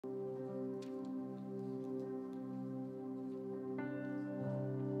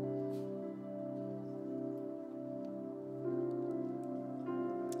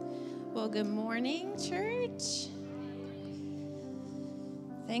Well, good morning, church.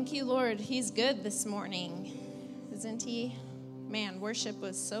 Thank you, Lord. He's good this morning, isn't he? Man, worship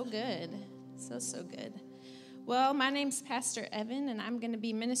was so good. So good. Well, my name's Pastor Evan, and I'm going to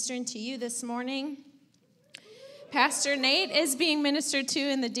be ministering to you this morning. Pastor Nate is being ministered to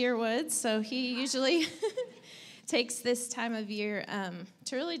in the Deer Woods, so he usually takes this time of year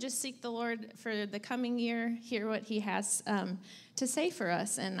to really just seek the Lord for the coming year, hear what he has to say for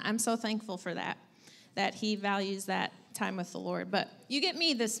us. And I'm so thankful for that he values that time with the Lord. But you get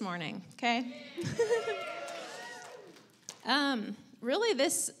me this morning, okay? Really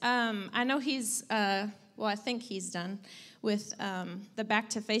this, I know he's, I think he's done with the Back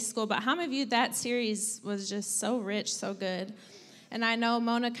to Faith School, but how many of you, that series was just so rich, so good. And I know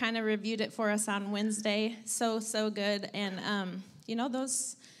Mona kind of reviewed it for us on Wednesday. So good. And,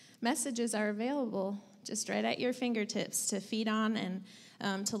 those messages are available just right at your fingertips to feed on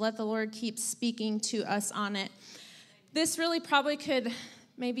and to let the Lord keep speaking to us on it. This really probably could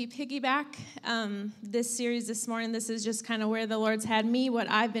maybe piggyback this series this morning. This is just kind of where the Lord's had me, what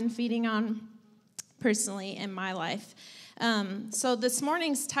I've been feeding on personally in my life. So this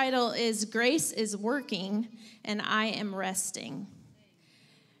morning's title is Grace is Working and I Am Resting.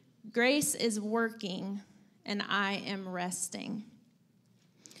 Grace is working, and I am resting.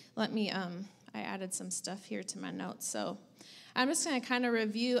 Let me, I added some stuff here to my notes. So I'm just going to kind of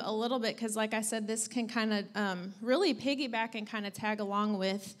review a little bit because, like I said, this can kind of really piggyback and kind of tag along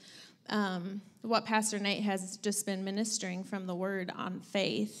with what Pastor Nate has just been ministering from the Word on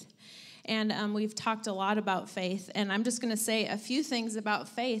faith. And we've talked a lot about faith, and I'm just going to say a few things about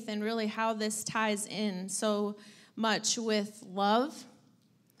faith and really how this ties in so much with love.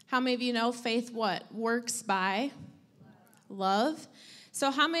 How many of you know faith works by love? So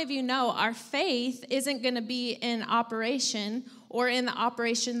how many of you know our faith isn't going to be in operation or in the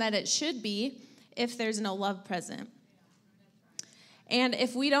operation that it should be if there's no love present? And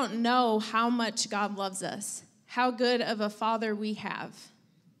if we don't know how much God loves us, how good of a Father we have.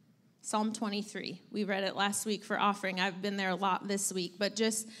 Psalm 23, we read it last week for offering. I've been there a lot this week, but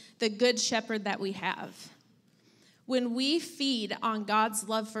just the good shepherd that we have. When we feed on God's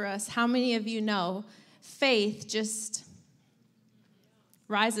love for us, how many of you know faith just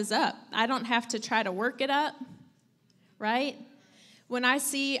rises up? I don't have to try to work it up, right? When I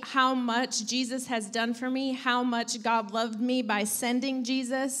see how much Jesus has done for me, how much God loved me by sending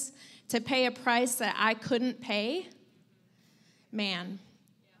Jesus to pay a price that I couldn't pay, man,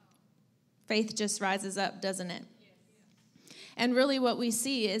 faith just rises up, doesn't it? And really what we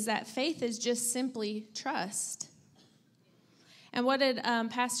see is that faith is just simply trust. And what did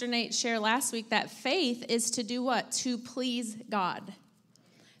Pastor Nate share last week? That faith is to do what? To please God.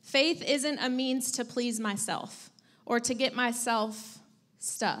 Faith isn't a means to please myself or to get myself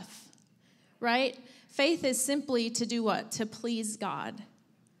stuff, right? Faith is simply to do what? To please God.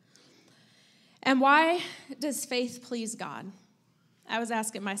 And why does faith please God? I was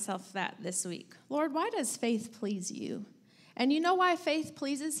asking myself that this week. Lord, why does faith please you? And you know why faith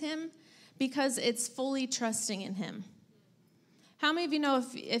pleases him? Because it's fully trusting in him. How many of you know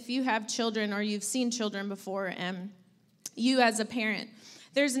if you have children or you've seen children before, and you as a parent,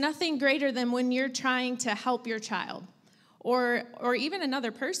 there's nothing greater than when you're trying to help your child or even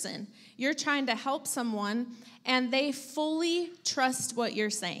another person. You're trying to help someone, and they fully trust what you're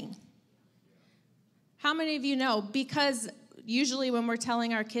saying. How many of you know? Because usually when we're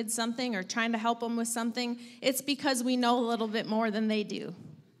telling our kids something or trying to help them with something, it's because we know a little bit more than they do,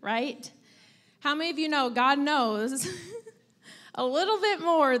 right? How many of you know God knows a little bit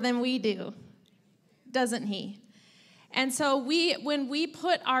more than we do, doesn't he? And so when we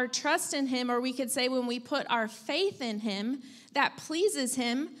put our trust in him, or we could say when we put our faith in him, that pleases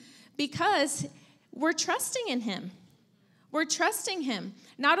him because we're trusting in him. We're trusting him.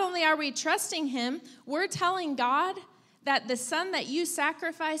 Not only are we trusting him, we're telling God that the Son that you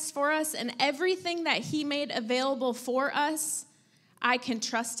sacrificed for us and everything that he made available for us, I can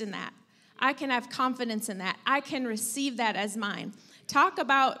trust in that. I can have confidence in that. I can receive that as mine. Talk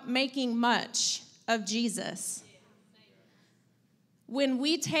about making much of Jesus. When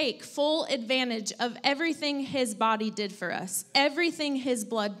we take full advantage of everything his body did for us, everything his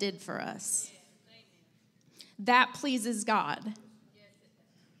blood did for us, that pleases God.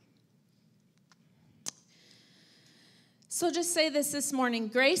 So just say this morning,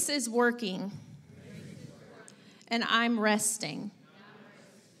 grace is working, and I'm resting.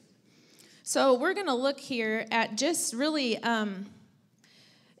 So we're going to look here at just really,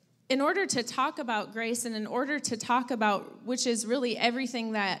 in order to talk about grace and in order to talk about, which is really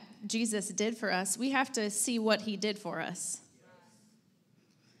everything that Jesus did for us, we have to see what he did for us.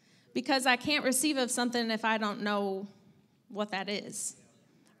 because I can't receive of something if I don't know what that is,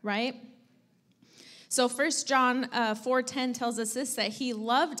 right? So 1 John 4:10 tells us this, that he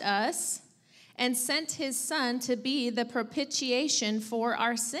loved us and sent his son to be the propitiation for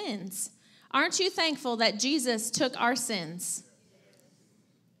our sins. Aren't you thankful that Jesus took our sins?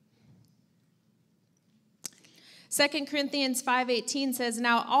 2 Corinthians 5:18 says,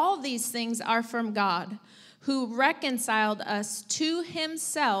 now all these things are from God, who reconciled us to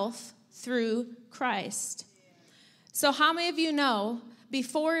himself through Christ. So how many of you know,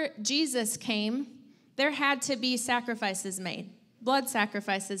 before Jesus came, there had to be sacrifices made, blood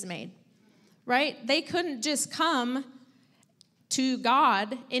sacrifices made, right? They couldn't just come to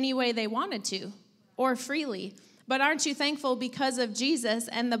God any way they wanted to or freely. But aren't you thankful because of Jesus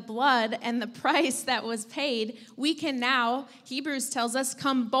and the blood and the price that was paid, we can now, Hebrews tells us,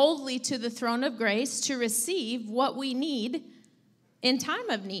 come boldly to the throne of grace to receive what we need in time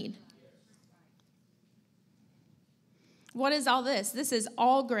of need. What is all this? This is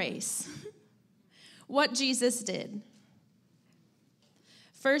all grace. What Jesus did.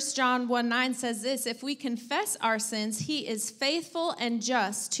 1 John 1:9 says this, if we confess our sins, he is faithful and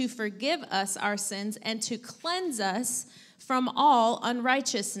just to forgive us our sins and to cleanse us from all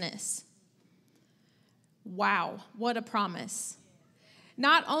unrighteousness. Wow, what a promise.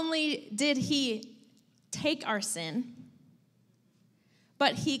 Not only did he take our sin,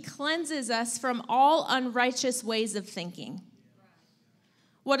 but he cleanses us from all unrighteous ways of thinking.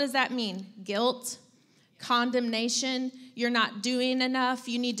 What does that mean? Guilt, condemnation, you're not doing enough,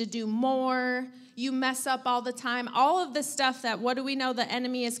 you need to do more, you mess up all the time. All of the stuff that, what do we know the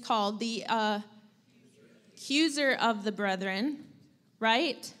enemy is called? The accuser of the brethren,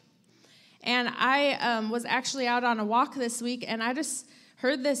 right? And I was actually out on a walk this week, and I just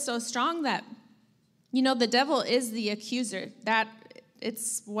heard this so strong that, you know, the devil is the accuser. That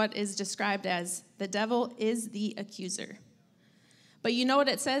it's what is described as the devil is the accuser. But you know what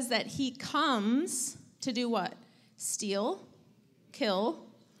it says? That he comes to do what? Steal, kill,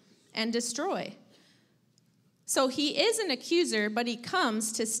 and destroy. So he is an accuser, but he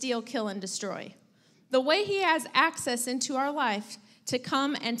comes to steal, kill, and destroy. The way he has access into our life to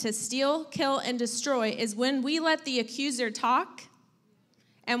come and to steal, kill, and destroy is when we let the accuser talk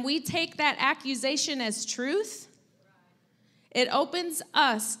and we take that accusation as truth. It opens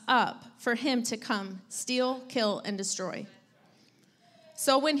us up for him to come steal, kill, and destroy.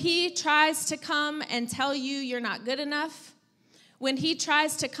 So when he tries to come and tell you you're not good enough, when he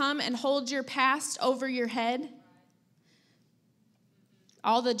tries to come and hold your past over your head,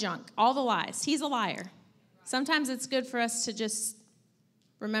 all the junk, all the lies, he's a liar. Sometimes it's good for us to just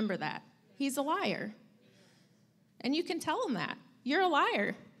remember that. He's a liar. And you can tell him that. You're a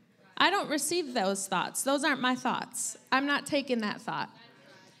liar. I don't receive those thoughts. Those aren't my thoughts. I'm not taking that thought.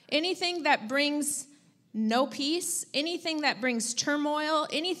 Anything that brings no peace, anything that brings turmoil,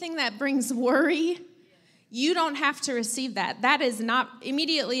 anything that brings worry, you don't have to receive that. That is not,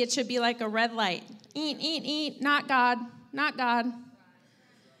 immediately it should be like a red light. Eat, not God, not God.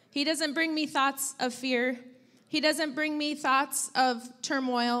 He doesn't bring me thoughts of fear. He doesn't bring me thoughts of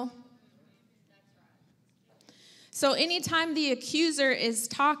turmoil. So anytime the accuser is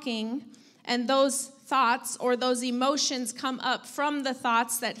talking and those thoughts or those emotions come up from the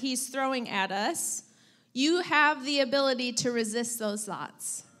thoughts that he's throwing at us, you have the ability to resist those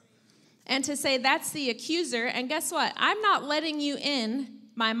thoughts and to say, that's the accuser. And guess what? I'm not letting you in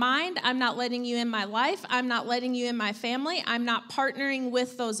my mind. I'm not letting you in my life. I'm not letting you in my family. I'm not partnering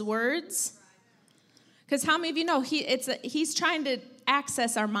with those words. Because how many of you know he's trying to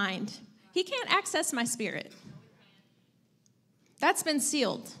access our mind? He can't access my spirit. That's been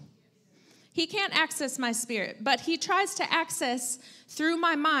sealed. He can't access my spirit, but he tries to access through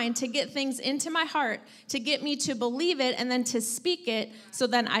my mind to get things into my heart, to get me to believe it and then to speak it, so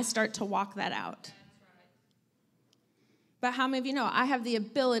then I start to walk that out. But how many of you know I have the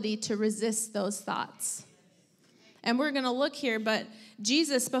ability to resist those thoughts? And we're going to look here, but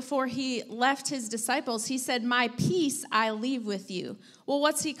Jesus, before he left his disciples, he said, my peace I leave with you. Well,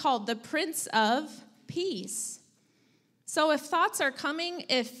 what's he called? The Prince of Peace. So if thoughts are coming,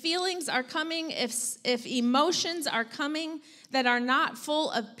 if feelings are coming, if emotions are coming that are not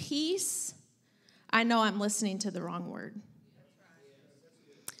full of peace, I know I'm listening to the wrong word.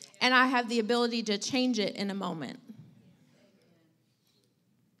 And I have the ability to change it in a moment.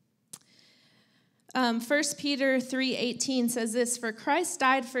 1 Peter 3:18 says this, for Christ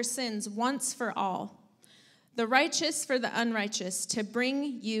died for sins once for all, the righteous for the unrighteous, to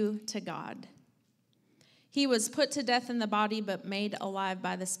bring you to God. He was put to death in the body, but made alive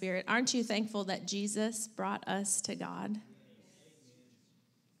by the Spirit. Aren't you thankful that Jesus brought us to God?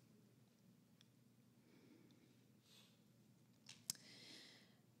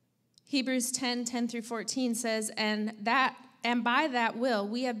 Hebrews 10 through 14 says, and by that will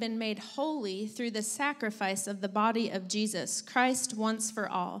we have been made holy through the sacrifice of the body of Jesus, Christ once for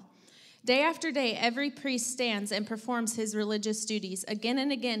all. Day after day, every priest stands and performs his religious duties. Again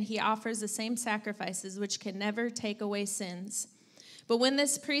and again, he offers the same sacrifices which can never take away sins. But when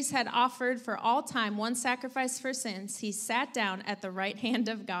this priest had offered for all time one sacrifice for sins, he sat down at the right hand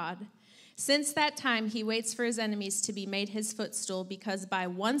of God. Since that time, he waits for his enemies to be made his footstool, because by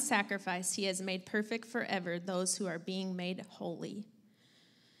one sacrifice he has made perfect forever those who are being made holy.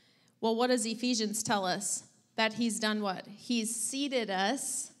 Well, what does Ephesians tell us? That he's done what? He's seated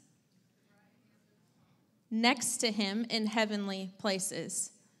us next to him in heavenly places.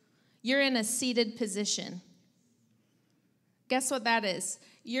 You're in a seated position. Guess what that is?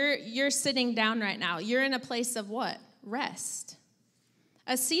 You're sitting down right now. You're in a place of what? Rest.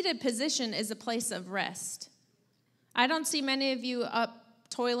 A seated position is a place of rest. I don't see many of you up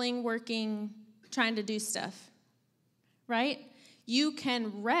toiling, working, trying to do stuff, right? You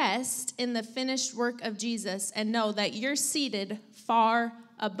can rest in the finished work of Jesus and know that you're seated far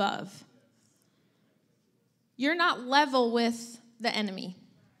above. You're not level with the enemy.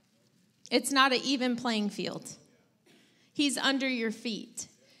 It's not an even playing field. He's under your feet.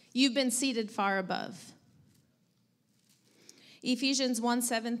 You've been seated far above. Ephesians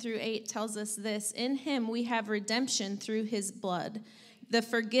 1:7 through 8 tells us this: in him we have redemption through his blood, the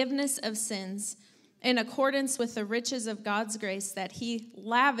forgiveness of sins, in accordance with the riches of God's grace that he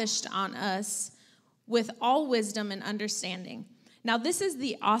lavished on us with all wisdom and understanding. Now, this is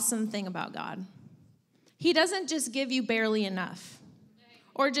the awesome thing about God. He doesn't just give you barely enough,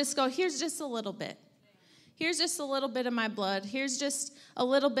 or just go, here's just a little bit. Here's just a little bit of my blood. Here's just a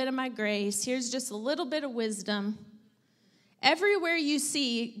little bit of my grace. Here's just a little bit of wisdom. Everywhere you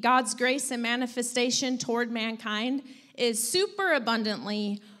see God's grace and manifestation toward mankind is super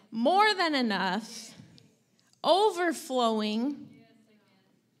abundantly, more than enough, overflowing.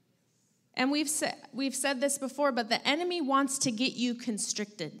 And we've said this before, but the enemy wants to get you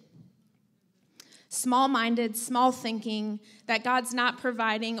constricted. Small-minded, small thinking, that God's not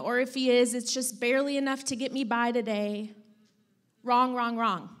providing, or if he is, it's just barely enough to get me by today. Wrong, wrong,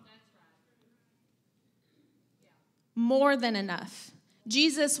 wrong. More than enough.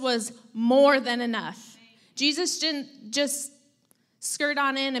 Jesus was more than enough. Jesus didn't just skirt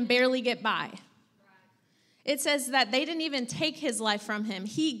on in and barely get by. It says that they didn't even take his life from him.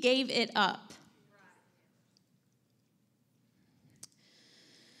 He gave it up.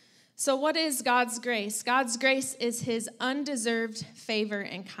 So what is God's grace? God's grace is his undeserved favor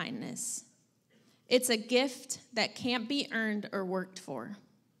and kindness. It's a gift that can't be earned or worked for.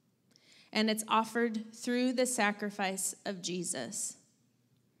 And it's offered through the sacrifice of Jesus.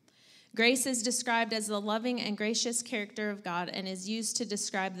 Grace is described as the loving and gracious character of God and is used to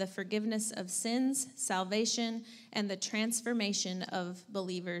describe the forgiveness of sins, salvation, and the transformation of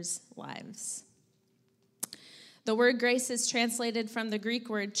believers' lives. The word grace is translated from the Greek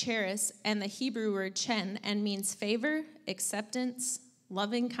word charis and the Hebrew word chen and means favor, acceptance,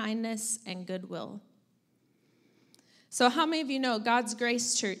 loving kindness, and goodwill. So how many of you know God's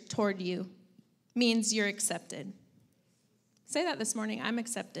grace toward you means you're accepted? Say that this morning, I'm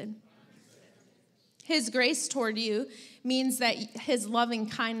accepted. His grace toward you means that his loving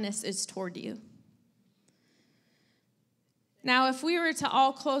kindness is toward you. Now, if we were to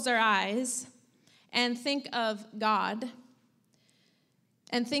all close our eyes and think of God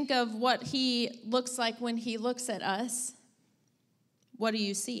and think of what he looks like when he looks at us, what do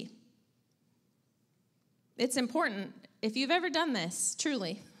you see? It's important. If you've ever done this,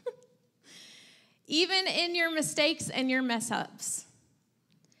 truly, even in your mistakes and your mess-ups,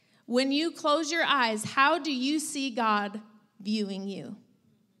 when you close your eyes, how do you see God viewing you?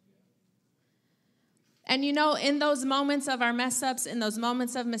 And you know, in those moments of our mess-ups, in those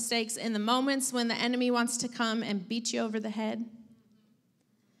moments of mistakes, in the moments when the enemy wants to come and beat you over the head,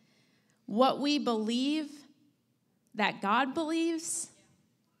 what we believe that God believes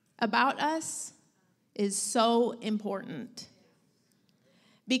about us is so important.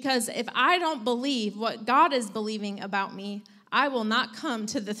 Because if I don't believe what God is believing about me, I will not come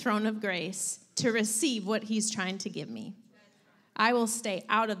to the throne of grace to receive what he's trying to give me. I will stay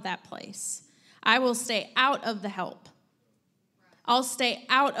out of that place. I will stay out of the help. I'll stay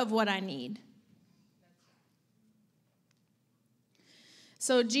out of what I need.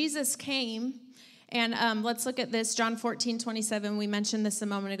 So Jesus came, and let's look at this, John 14:27. We mentioned this a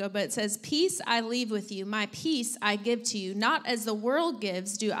moment ago, but it says, "Peace I leave with you, my peace I give to you. Not as the world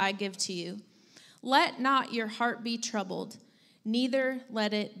gives do I give to you. Let not your heart be troubled, neither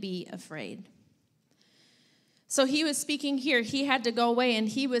let it be afraid." So he was speaking here. He had to go away, and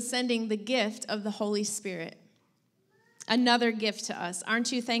he was sending the gift of the Holy Spirit. Another gift to us.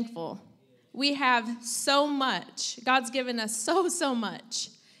 Aren't you thankful? We have so much. God's given us so much.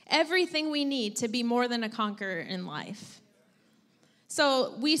 Everything we need to be more than a conqueror in life.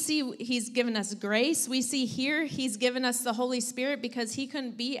 So we see he's given us grace. We see here he's given us the Holy Spirit because he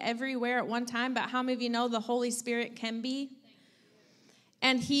couldn't be everywhere at one time. But how many of you know the Holy Spirit can be?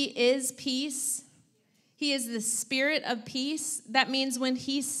 And he is peace. He is the spirit of peace. That means when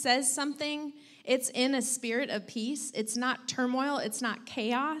he says something, it's in a spirit of peace. It's not turmoil. It's not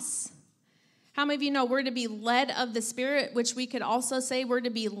chaos. How many of you know we're to be led of the Spirit, which we could also say we're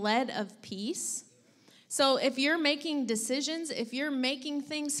to be led of peace? So if you're making decisions, if you're making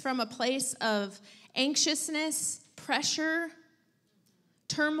things from a place of anxiousness, pressure,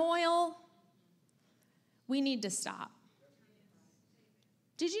 turmoil, we need to stop.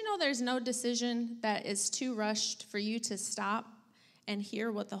 Did you know there's no decision that is too rushed for you to stop and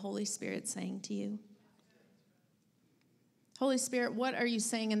hear what the Holy Spirit's saying to you? Holy Spirit, what are you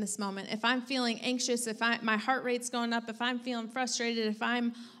saying in this moment? If I'm feeling anxious, if my heart rate's going up, if I'm feeling frustrated, if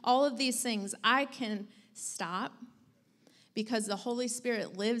I'm all of these things, I can stop because the Holy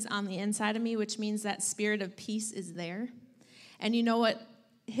Spirit lives on the inside of me, which means that spirit of peace is there. And you know what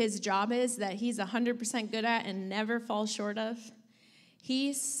his job is that he's 100% good at and never falls short of?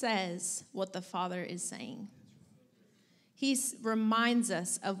 He says what the Father is saying. He reminds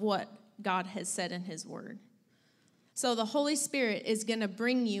us of what God has said in his word. So the Holy Spirit is going to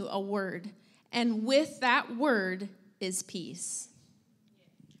bring you a word, and with that word is peace.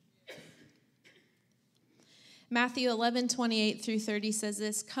 Matthew 11:28-30 says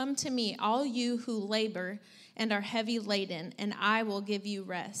this, "Come to me, all you who labor and are heavy laden, and I will give you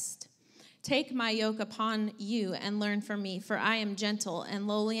rest. Take my yoke upon you and learn from me, for I am gentle and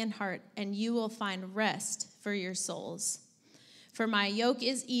lowly in heart, and you will find rest for your souls. For my yoke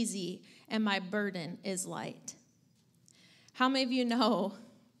is easy and my burden is light." How many of you know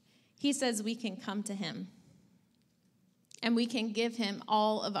he says we can come to him and we can give him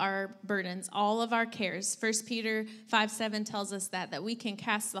all of our burdens, all of our cares? 1 Peter 5:7 tells us that we can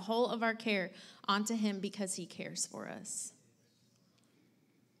cast the whole of our care onto him because he cares for us.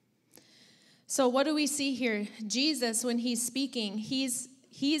 So what do we see here? Jesus, when he's speaking, he's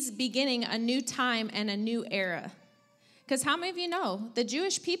beginning a new time and a new era. Because how many of you know the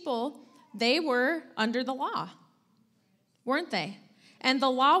Jewish people, they were under the law, weren't they? And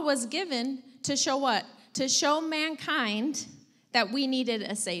the law was given to show what? To show mankind that we needed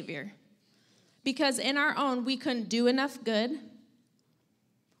a Savior. Because in our own, we couldn't do enough good.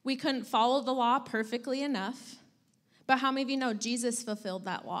 We couldn't follow the law perfectly enough. But how many of you know Jesus fulfilled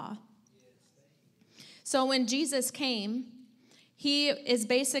that law? So when Jesus came, he is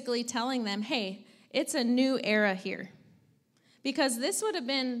basically telling them, hey, it's a new era here. Because this would have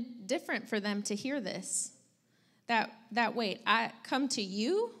been different for them to hear this. That wait, I come to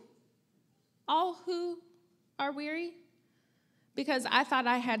you, all who are weary? Because I thought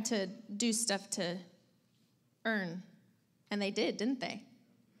I had to do stuff to earn. And they did, didn't they?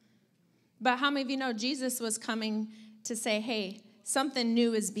 But how many of you know Jesus was coming to say, hey, something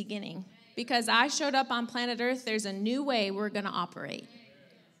new is beginning? Because I showed up on planet Earth, there's a new way we're going to operate.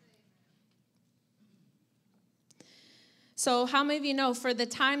 So how many of you know for the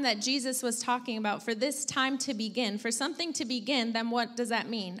time that Jesus was talking about, for this time to begin, for something to begin, then what does that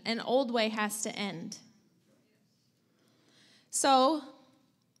mean? An old way has to end. So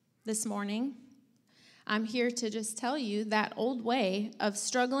this morning, I'm here to just tell you that old way of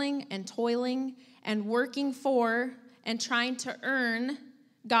struggling and toiling and working for and trying to earn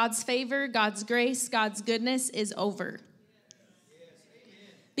God's favor, God's grace, God's goodness is over.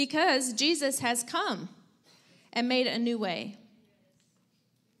 Because Jesus has come and made a new way.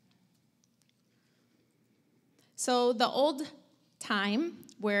 So the old time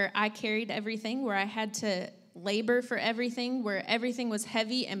where I carried everything, where I had to labor for everything, where everything was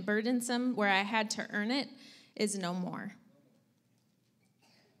heavy and burdensome, where I had to earn it, is no more.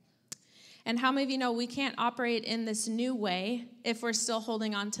 And how many of you know we can't operate in this new way if we're still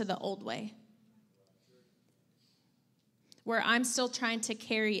holding on to the old way? Where I'm still trying to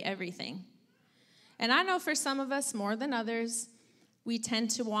carry everything. And I know for some of us, more than others, we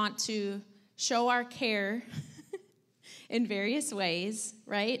tend to want to show our care in various ways,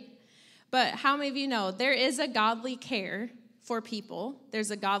 right? But how many of you know there is a godly care for people?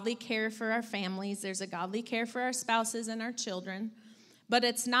 There's a godly care for our families. There's a godly care for our spouses and our children. But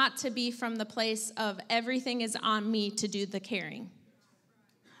it's not to be from the place of everything is on me to do the caring.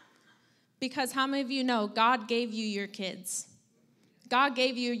 Because how many of you know God gave you your kids? God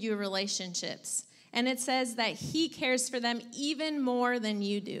gave you your relationships. And it says that he cares for them even more than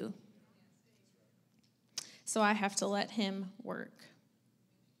you do. So I have to let him work.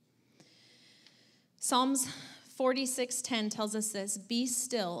 Psalms 46:10 tells us this: be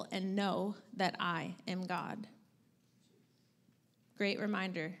still and know that I am God. Great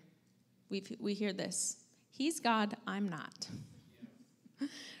reminder. We hear this. He's God, I'm not.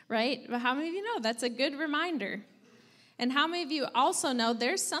 Right? But how many of you know that's a good reminder? And how many of you also know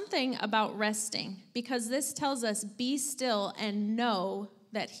there's something about resting? Because this tells us, be still and know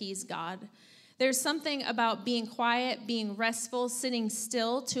that he's God. There's something about being quiet, being restful, sitting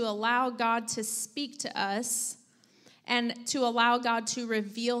still to allow God to speak to us and to allow God to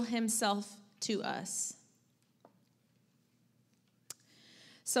reveal himself to us.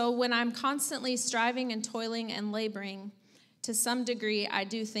 So when I'm constantly striving and toiling and laboring, to some degree, I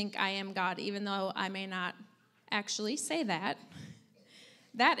do think I am God, even though I may not actually say that.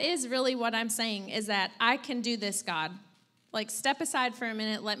 That is really what I'm saying, is that I can do this, God. Like, step aside for a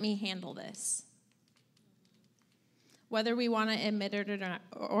minute, let me handle this. Whether we want to admit it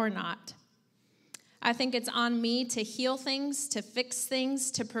or not. I think it's on me to heal things, to fix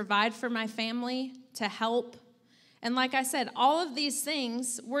things, to provide for my family, to help. And like I said, all of these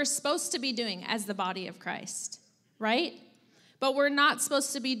things we're supposed to be doing as the body of Christ, right? But we're not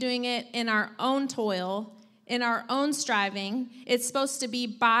supposed to be doing it in our own toil, in our own striving. It's supposed to be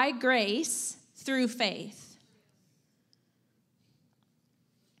by grace through faith.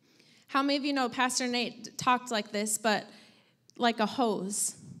 How many of you know Pastor Nate talked like this, but like a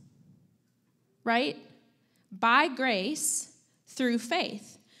hose, right? By grace through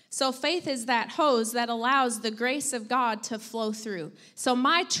faith. So faith is that hose that allows the grace of God to flow through. So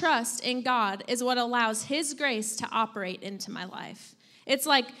my trust in God is what allows his grace to operate into my life. It's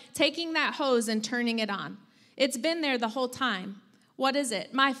like taking that hose and turning it on. It's been there the whole time. What is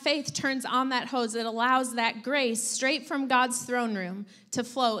it? My faith turns on that hose. It allows that grace straight from God's throne room to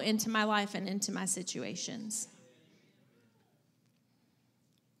flow into my life and into my situations.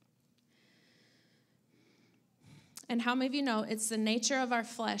 And how many of you know it's the nature of our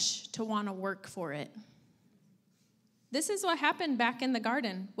flesh to want to work for it? This is what happened back in the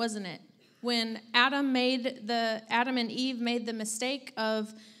garden, wasn't it? When Adam and Eve made the mistake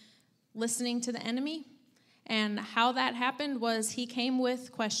of listening to the enemy. And how that happened was he came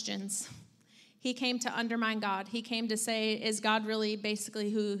with questions. He came to undermine God. He came to say, is God really basically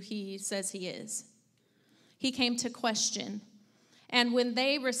who he says he is? He came to question. And when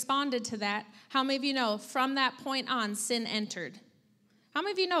they responded to that, how many of you know from that point on, sin entered? How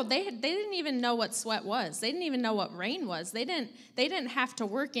many of you know they didn't even know what sweat was? They didn't even know what rain was. They didn't have to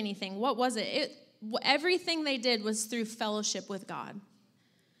work anything. What was it? Everything they did was through fellowship with God,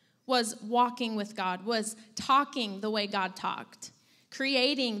 was walking with God, was talking the way God talked,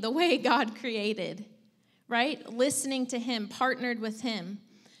 creating the way God created, right? Listening to him, partnered with him.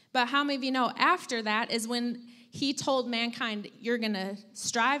 But how many of you know after that is when he told mankind, you're going to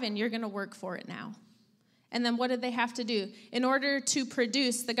strive and you're going to work for it now. And then what did they have to do? In order to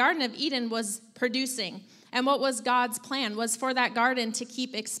produce, the Garden of Eden was producing. And what was God's plan? Was for that garden to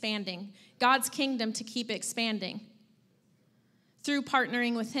keep expanding. God's kingdom to keep expanding through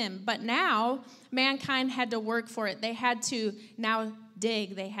partnering with him. But now, mankind had to work for it. They had to now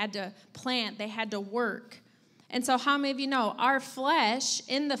dig. They had to plant. They had to work. And so how many of you know our flesh,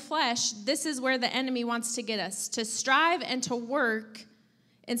 in the flesh, this is where the enemy wants to get us, to strive and to work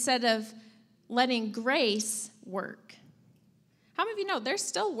instead of letting grace work. How many of you know there's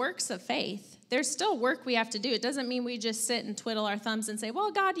still works of faith? There's still work we have to do. It doesn't mean we just sit and twiddle our thumbs and say,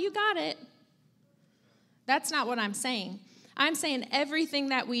 well, God, you got it. That's not what I'm saying. I'm saying everything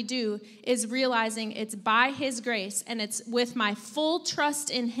that we do is realizing it's by his grace and it's with my full trust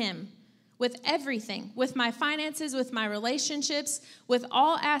in him. With everything, with my finances, with my relationships, with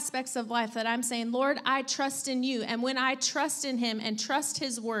all aspects of life that I'm saying, Lord, I trust in you. And when I trust in him and trust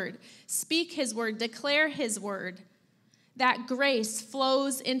his word, speak his word, declare his word, that grace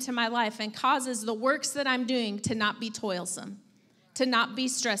flows into my life and causes the works that I'm doing to not be toilsome, to not be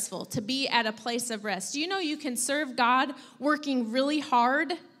stressful, to be at a place of rest. Do you know you can serve God working really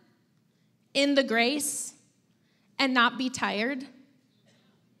hard in the grace and not be tired?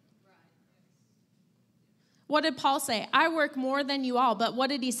 What did Paul say? I work more than you all, but what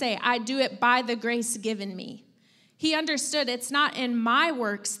did he say? I do it by the grace given me. He understood it's not in my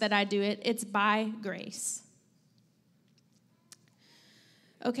works that I do it, it's by grace.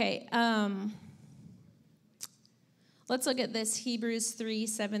 Okay, let's look at this, Hebrews 3,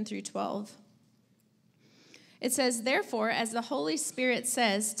 7 through 12. It says, therefore, as the Holy Spirit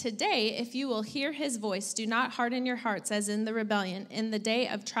says, today, if you will hear his voice, do not harden your hearts as in the rebellion, in the day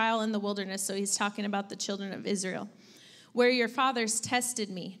of trial in the wilderness. So he's talking about the children of Israel, where your fathers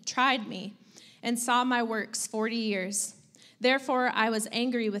tested me, tried me, and saw my works 40 years. Therefore, I was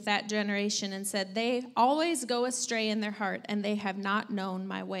angry with that generation and said, they always go astray in their heart, and they have not known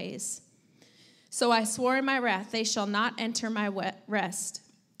my ways. So I swore in my wrath, they shall not enter my rest.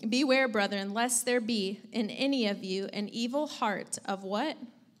 Beware, brethren, lest there be in any of you an evil heart of what?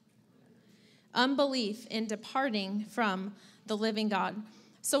 Unbelief in departing from the living God.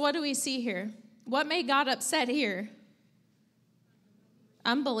 So what do we see here? What made God upset here?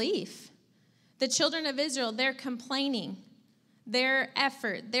 Unbelief. The children of Israel, they're complaining, their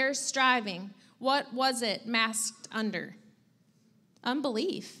effort, their striving. What was it masked under?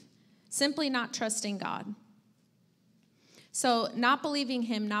 Unbelief. Simply not trusting God. So not believing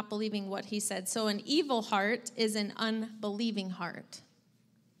him, not believing what he said. So an evil heart is an unbelieving heart.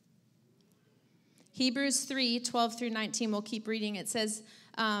 Hebrews 3:12 through 19, we'll keep reading. It says,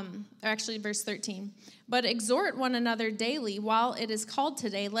 or actually verse 13, but exhort one another daily while it is called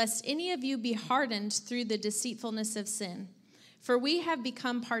today, lest any of you be hardened through the deceitfulness of sin. For we have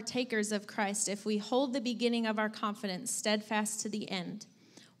become partakers of Christ if we hold the beginning of our confidence steadfast to the end.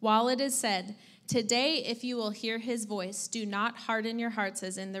 While it is said, today, if you will hear his voice, do not harden your hearts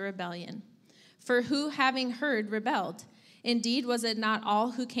as in the rebellion. For who, having heard, rebelled? Indeed, was it not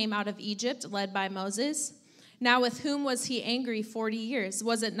all who came out of Egypt, led by Moses? Now with whom was he angry 40 years?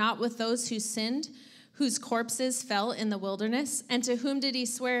 Was it not with those who sinned, whose corpses fell in the wilderness? And to whom did he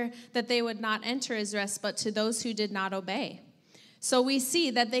swear that they would not enter his rest, but to those who did not obey? So we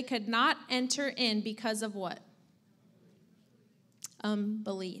see that they could not enter in because of what?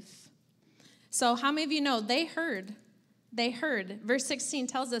 Unbelief. So how many of you know they heard? They heard. Verse 16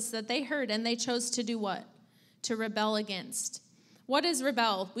 tells us that they heard and they chose to do what? To rebel against. What is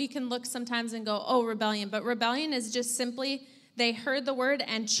rebel? We can look sometimes and go, oh, rebellion. But rebellion is just simply they heard the word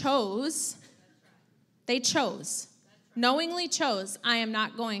and chose. They chose. Knowingly chose, I am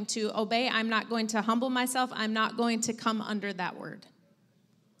not going to obey. I'm not going to humble myself. I'm not going to come under that word.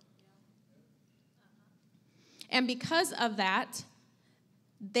 And because of that,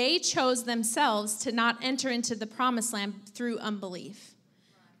 they chose themselves to not enter into the promised land through unbelief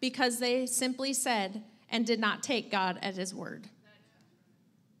because they simply said and did not take God at his word.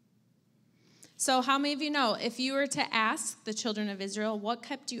 So how many of you know if you were to ask the children of Israel, what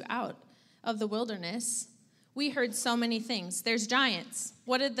kept you out of the wilderness? We heard so many things. There's giants.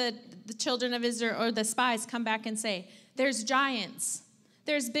 What did the children of Israel or the spies come back and say? There's giants.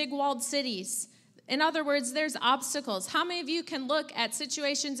 There's big walled cities. In other words, there's obstacles. How many of you can look at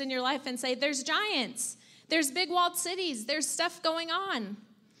situations in your life and say, there's giants, there's big walled cities, there's stuff going on?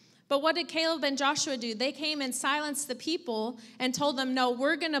 But what did Caleb and Joshua do? They came and silenced the people and told them, no,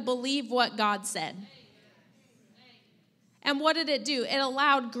 we're going to believe what God said. And what did it do? It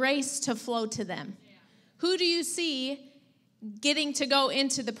allowed grace to flow to them. Who do you see getting to go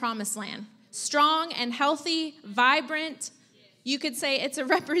into the promised land? Strong and healthy, vibrant. You could say it's a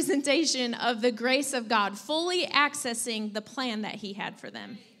representation of the grace of God, fully accessing the plan that he had for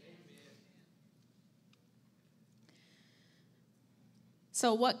them.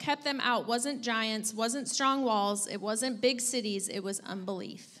 So what kept them out wasn't giants, wasn't strong walls, it wasn't big cities, it was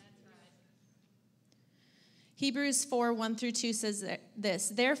unbelief. Hebrews 4:1-2 says this,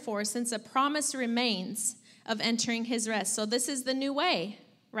 therefore, since a promise remains of entering his rest, so this is the new way,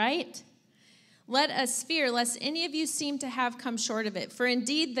 right? Let us fear lest any of you seem to have come short of it. For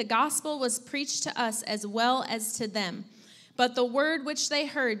indeed the gospel was preached to us as well as to them. But the word which they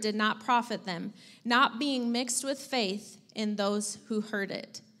heard did not profit them, not being mixed with faith in those who heard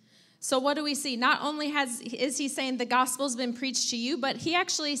it. So what do we see? Not only is he saying the gospel's been preached to you, but he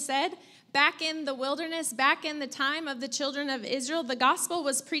actually said back in the wilderness, back in the time of the children of Israel, the gospel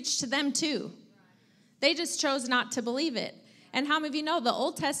was preached to them too. They just chose not to believe it. And how many of you know the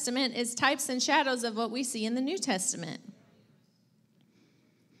Old Testament is types and shadows of what we see in the New Testament?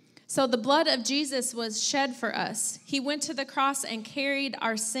 So the blood of Jesus was shed for us. He went to the cross and carried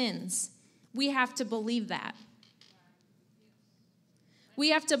our sins. We have to believe that. We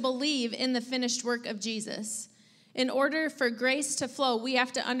have to believe in the finished work of Jesus. In order for grace to flow, we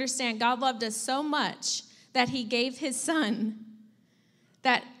have to understand God loved us so much that he gave his son,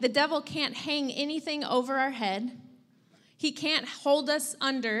 that the devil can't hang anything over our head. He can't hold us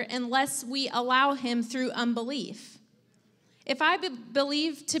under unless we allow him through unbelief. If I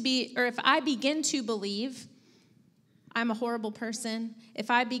begin to believe I'm a horrible person, if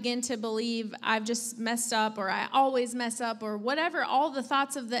I begin to believe I've just messed up or I always mess up or whatever, all the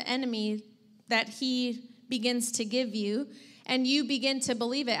thoughts of the enemy that he begins to give you, and you begin to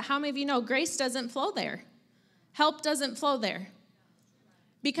believe it. How many of you know grace doesn't flow there? Help doesn't flow there.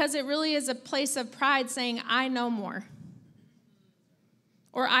 Because it really is a place of pride saying, I know more.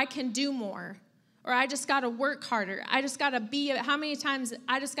 Or I can do more. Or I just got to work harder. I just got to be, how many times,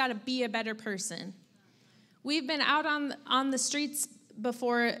 I just got to be a better person. We've been out on the streets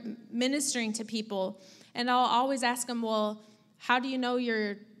before ministering to people, and I'll always ask them, well, how do you know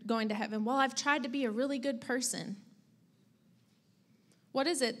you're going to heaven? Well, I've tried to be a really good person. What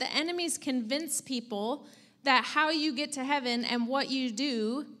is it? The enemies convince people that how you get to heaven and what you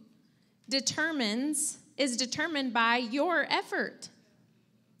do is determined by your effort.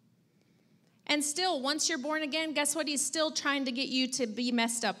 And still, once you're born again, guess what he's still trying to get you to be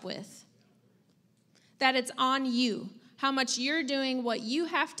messed up with? That it's on you. How much you're doing what you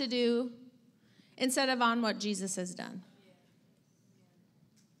have to do instead of on what Jesus has done.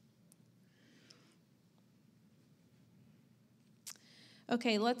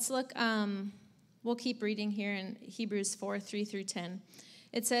 Okay, let's look. We'll keep reading here in Hebrews 4, 3 through 10.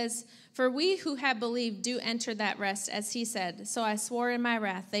 It says, for we who have believed do enter that rest, as he said, so I swore in my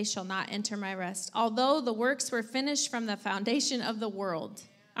wrath, they shall not enter my rest, although the works were finished from the foundation of the world.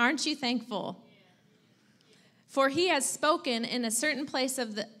 Aren't you thankful? For he has spoken in a certain place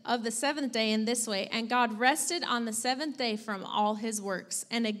of the seventh day in this way, and God rested on the seventh day from all his works.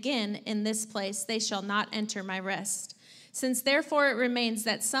 And again, in this place, they shall not enter my rest. Since therefore it remains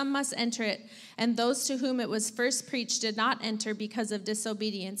that some must enter it, and those to whom it was first preached did not enter because of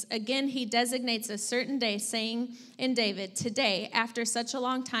disobedience. Again, he designates a certain day, saying in David, today, after such a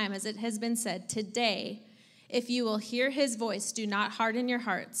long time as it has been said, today, if you will hear his voice, do not harden your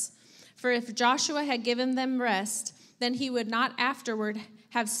hearts. For if Joshua had given them rest, then he would not afterward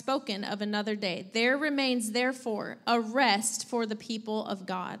have spoken of another day. There remains, therefore, a rest for the people of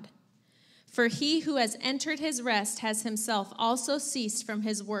God. For he who has entered his rest has himself also ceased from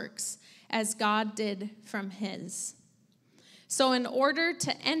his works, as God did from his. So in order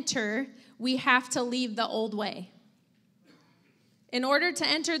to enter, we have to leave the old way. In order to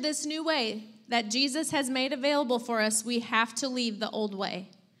enter this new way that Jesus has made available for us, we have to leave the old way.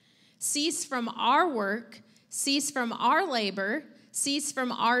 Cease from our work, cease from our labor, cease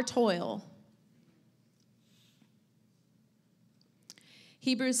from our toil.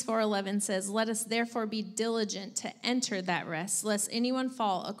 Hebrews 4:11 says, let us therefore be diligent to enter that rest, lest anyone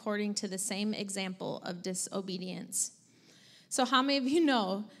fall according to the same example of disobedience. So how many of you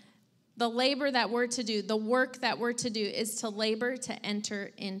know the labor that we're to do, the work that we're to do is to labor to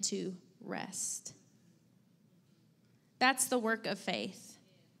enter into rest? That's the work of faith.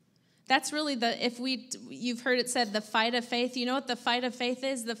 That's really you've heard it said, the fight of faith. You know what the fight of faith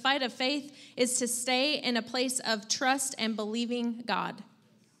is? The fight of faith is to stay in a place of trust and believing God.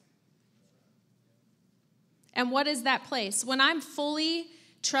 And what is that place? When I'm fully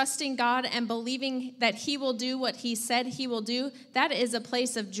trusting God and believing that he will do what he said he will do, that is a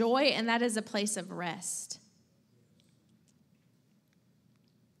place of joy and that is a place of rest.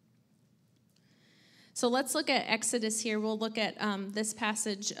 So let's look at Exodus here. We'll look at this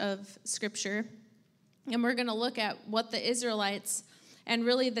passage of Scripture. And we're going to look at what the Israelites and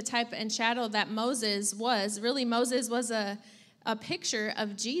really the type and shadow that Moses was. Really, Moses was a picture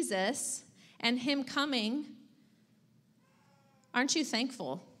of Jesus and him coming. Aren't you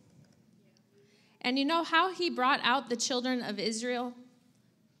thankful? And you know how he brought out the children of Israel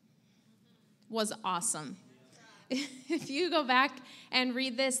was awesome. If you go back and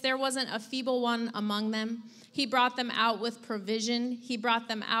read this, there wasn't a feeble one among them. He brought them out with provision. He brought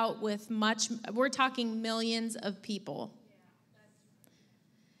them out with much. We're talking millions of people.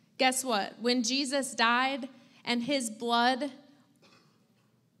 Guess what? When Jesus died and his blood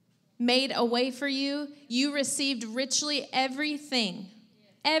made a way for you, you received richly everything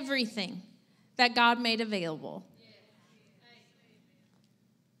that God made available.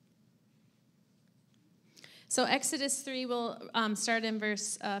 So Exodus 3 will start in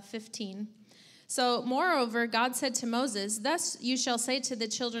verse 15. So, moreover, God said to Moses, thus you shall say to the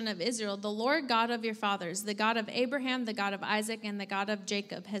children of Israel, the Lord God of your fathers, the God of Abraham, the God of Isaac, and the God of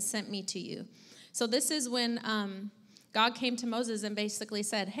Jacob has sent me to you. So this is when God came to Moses and basically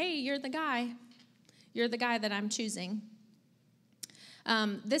said, hey, you're the guy. You're the guy that I'm choosing.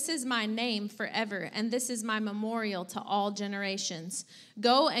 This is my name forever, and this is my memorial to all generations.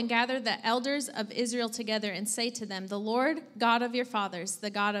 Go and gather the elders of Israel together and say to them, the Lord God of your fathers,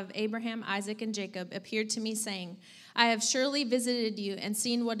 the God of Abraham, Isaac, and Jacob, appeared to me, saying, I have surely visited you and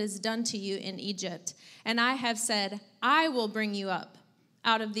seen what is done to you in Egypt. And I have said, I will bring you up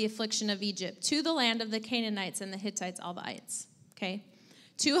out of the affliction of Egypt to the land of the Canaanites and the Hittites, all the ites, okay?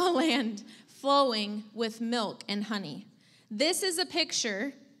 To a land flowing with milk and honey. This is a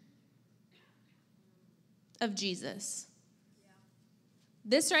picture of Jesus.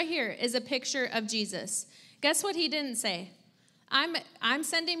 This right here is a picture of Jesus. Guess what he didn't say? I'm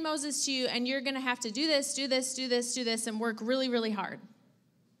sending Moses to you, and you're going to have to do this, do this, do this, do this, and work really, really hard.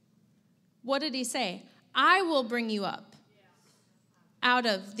 What did he say? I will bring you up out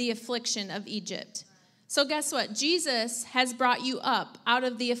of the affliction of Egypt. So guess what? Jesus has brought you up out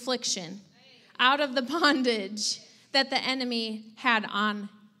of the affliction, out of the bondage that the enemy had on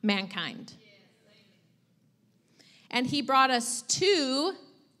mankind. And he brought us to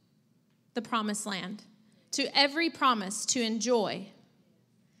the promised land, to every promise to enjoy.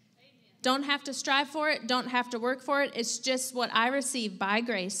 Don't have to strive for it. Don't have to work for it. It's just what I receive by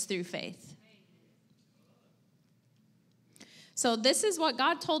grace through faith. So this is what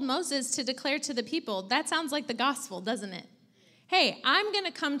God told Moses to declare to the people. That sounds like the gospel, doesn't it? Hey, I'm going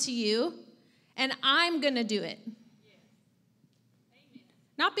to come to you, and I'm going to do it.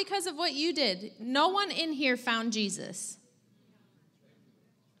 Not because of what you did. No one in here found Jesus.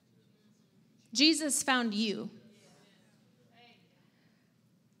 Jesus found you.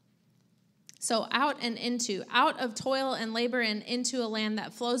 So out of toil and labor and into a land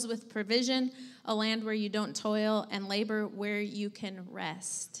that flows with provision, a land where you don't toil and labor, where you can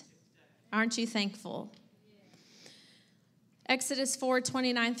rest. Aren't you thankful? Exodus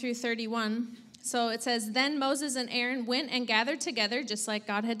 4:29 through 31. So it says, then Moses and Aaron went and gathered together, just like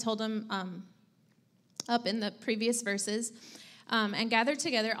God had told them up in the previous verses, and gathered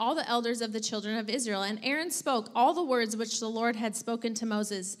together all the elders of the children of Israel. And Aaron spoke all the words which the Lord had spoken to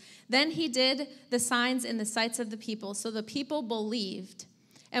Moses. Then he did the signs in the sights of the people. So the people believed.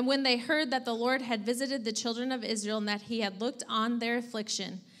 And when they heard that the Lord had visited the children of Israel and that he had looked on their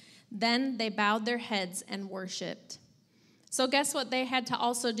affliction, then they bowed their heads and worshiped. So guess what they had to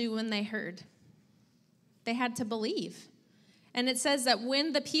also do when they heard? They had to believe. And it says that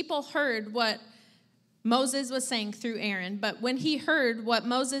when the people heard what Moses was saying through Aaron, but when he heard what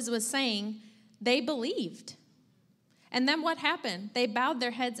Moses was saying, they believed. And then what happened? They bowed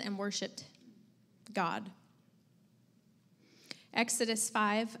their heads and worshiped God. Exodus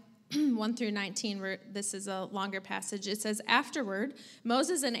 5, 1 through 19, this is a longer passage. It says, afterward,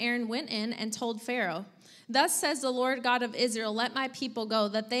 Moses and Aaron went in and told Pharaoh, thus says the Lord God of Israel, let my people go,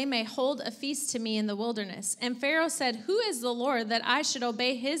 that they may hold a feast to me in the wilderness. And Pharaoh said, who is the Lord that I should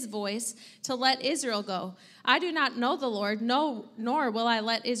obey his voice to let Israel go? I do not know the Lord, no, nor will I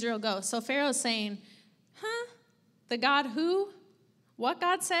let Israel go. So Pharaoh's saying, the God who? What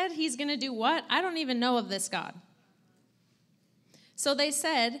God said? He's going to do what? I don't even know of this God. So they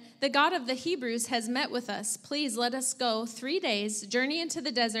said, the God of the Hebrews has met with us. Please let us go 3 days, journey into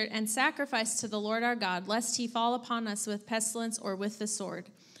the desert, and sacrifice to the Lord our God, lest he fall upon us with pestilence or with the sword.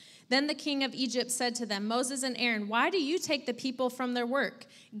 Then the king of Egypt said to them, Moses and Aaron, why do you take the people from their work?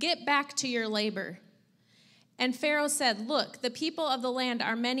 Get back to your labor. And Pharaoh said, look, the people of the land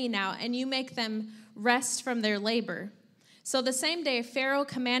are many now, and you make them rest from their labor. So the same day Pharaoh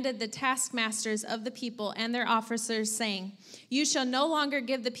commanded the taskmasters of the people and their officers, saying, you shall no longer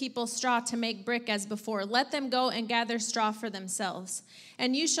give the people straw to make brick as before. Let them go and gather straw for themselves.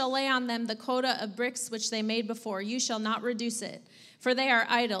 And you shall lay on them the quota of bricks which they made before. You shall not reduce it, for they are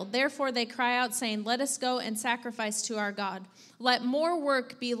idle. Therefore they cry out, saying, let us go and sacrifice to our God. Let more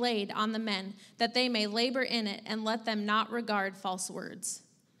work be laid on the men, that they may labor in it, and let them not regard false words.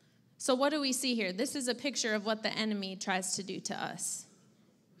 So what do we see here? This is a picture of what the enemy tries to do to us.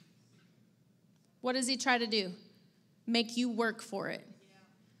 What does he try to do? Make you work for it.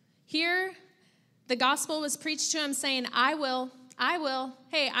 Here, the gospel was preached to him saying, I will.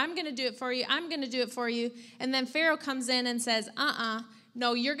 Hey, I'm going to do it for you. I'm going to do it for you. And then Pharaoh comes in and says,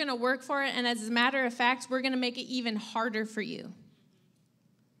 no, you're going to work for it. And as a matter of fact, we're going to make it even harder for you.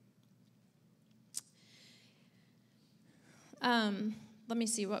 Let me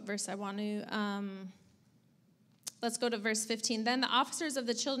see what verse I want to. Let's go to verse 15. Then the officers of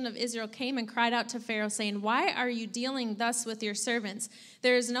the children of Israel came and cried out to Pharaoh, saying, why are you dealing thus with your servants?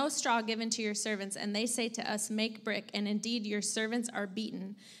 There is no straw given to your servants. And they say to us, make brick. And indeed your servants are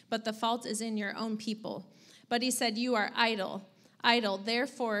beaten, but the fault is in your own people. But he said, you are idle.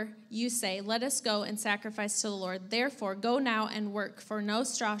 Therefore you say, let us go and sacrifice to the Lord. Therefore go now and work, for no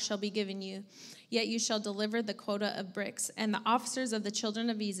straw shall be given you. Yet you shall deliver the quota of bricks. And the officers of the children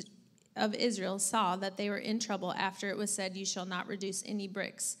of Israel saw that they were in trouble after it was said, you shall not reduce any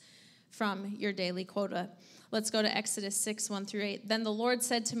bricks from your daily quota. Let's go to Exodus 6, 1 through 8. Then the Lord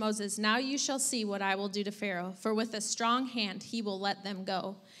said to Moses, now you shall see what I will do to Pharaoh, for with a strong hand he will let them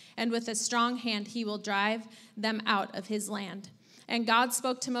go, and with a strong hand he will drive them out of his land. And God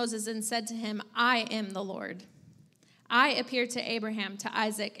spoke to Moses and said to him, I am the Lord. I appeared to Abraham, to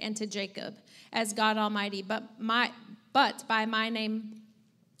Isaac, and to Jacob as God Almighty, but by my name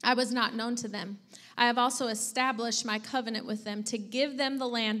I was not known to them. I have also established my covenant with them to give them the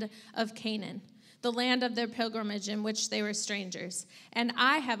land of Canaan, the land of their pilgrimage in which they were strangers. And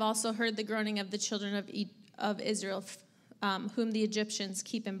I have also heard the groaning of the children of Israel, whom the Egyptians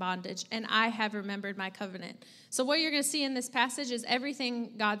keep in bondage, and I have remembered my covenant. So what you're going to see in this passage is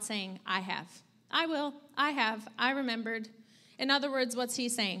everything God's saying, I have. I will, I have, I remembered. In other words, what's he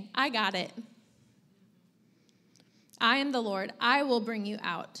saying? I got it. I am the Lord. I will bring you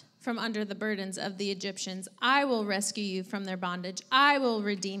out from under the burdens of the Egyptians. I will rescue you from their bondage. I will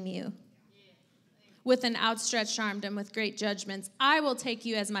redeem you with an outstretched arm and with great judgments. I will take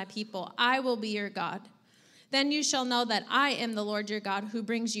you as my people. I will be your God. Then you shall know that I am the Lord your God who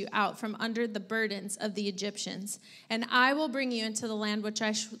brings you out from under the burdens of the Egyptians. And I will bring you into the land which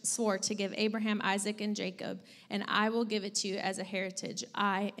I swore to give Abraham, Isaac, and Jacob, and I will give it to you as a heritage.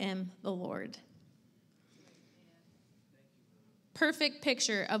 I am the Lord. Perfect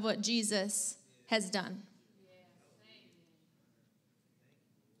picture of what Jesus has done.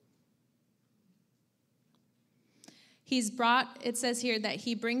 He's brought, it says here that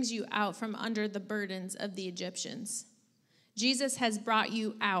he brings you out from under the burdens of the Egyptians. Jesus has brought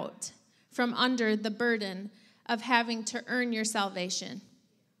you out from under the burden of having to earn your salvation,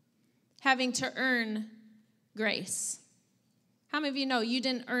 having to earn grace. How many of you know you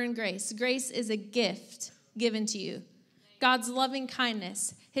didn't earn grace? Grace is a gift given to you. God's loving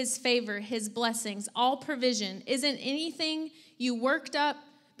kindness, his favor, his blessings, all provision isn't anything you worked up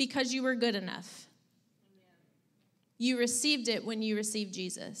because you were good enough. You received it when you received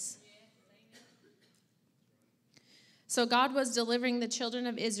Jesus. So God was delivering the children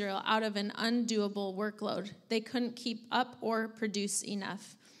of Israel out of an undoable workload. They couldn't keep up or produce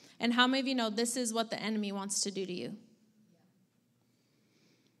enough. And how many of you know this is what the enemy wants to do to you?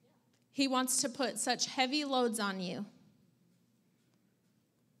 He wants to put such heavy loads on you,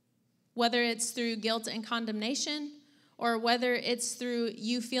 whether it's through guilt and condemnation or whether it's through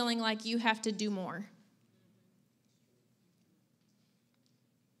you feeling like you have to do more.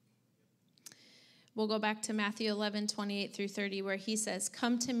 We'll go back to Matthew 11, 28 through 30, where he says,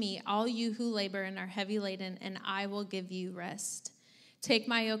 come to me, all you who labor and are heavy laden, and I will give you rest. Take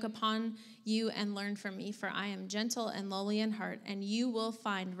my yoke upon you and learn from me, for I am gentle and lowly in heart, and you will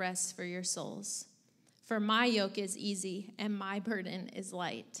find rest for your souls. For my yoke is easy and my burden is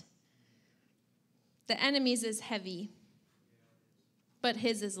light. The enemy's is heavy, but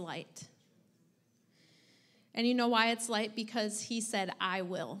his is light. And you know why it's light? Because he said, I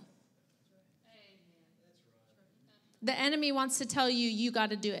will. The enemy wants to tell you, you got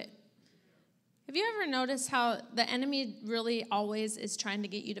to do it. Have you ever noticed how the enemy really always is trying to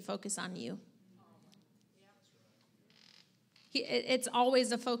get you to focus on you? It's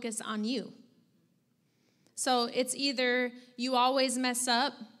always a focus on you. So it's either you always mess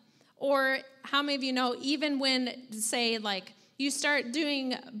up, or how many of you know, even when, say, like, you start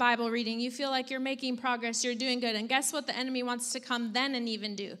doing Bible reading, you feel like you're making progress, you're doing good, and guess what the enemy wants to come then and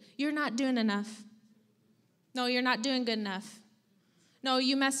even do? You're not doing enough. No, you're not doing good enough. No,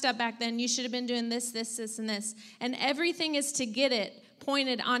 you messed up back then. You should have been doing this, this, this, and this. And everything is to get it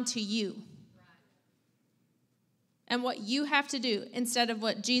pointed onto you. And what you have to do instead of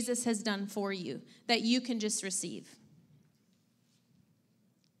what Jesus has done for you, that you can just receive.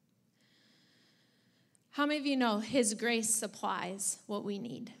 How many of you know his grace supplies what we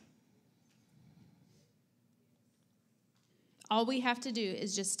need? All we have to do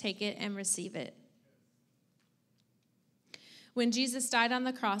is just take it and receive it. When Jesus died on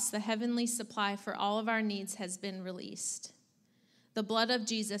the cross, the heavenly supply for all of our needs has been released. The blood of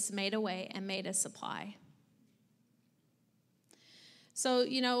Jesus made a way and made a supply. So,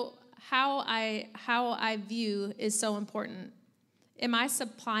 you know, how I view is so important. Am I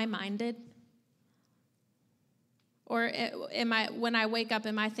supply-minded? Or am I, when I wake up,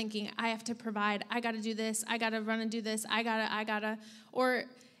 am I thinking, I have to provide, I got to do this, I got to run and do this, I gotta, or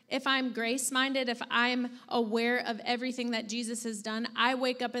if I'm grace-minded, if I'm aware of everything that Jesus has done, I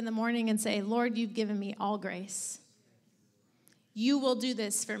wake up in the morning and say, Lord, you've given me all grace. You will do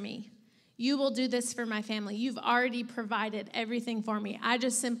this for me. You will do this for my family. You've already provided everything for me. I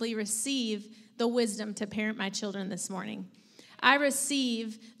just simply receive the wisdom to parent my children this morning. I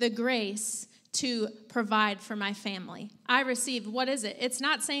receive the grace to provide for my family. I receive, what is it? It's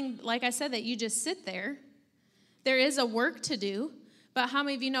not saying, like I said, that you just sit there. There is a work to do. But how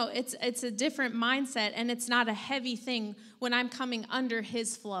many of you know it's a different mindset, and it's not a heavy thing when I'm coming under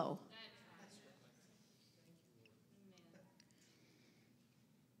his flow?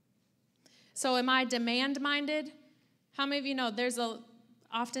 So am I demand-minded? How many of you know there's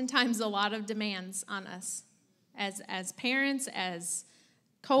oftentimes a lot of demands on us as parents, as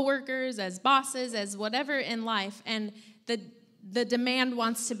coworkers, as bosses, as whatever in life, and the demand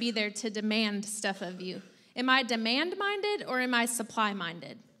wants to be there to demand stuff of you. Am I demand-minded or am I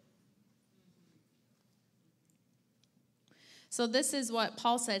supply-minded? So this is what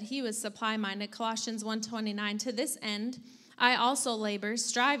Paul said. He was supply-minded. Colossians 1:29, to this end, I also labor,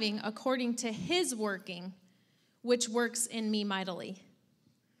 striving according to his working, which works in me mightily.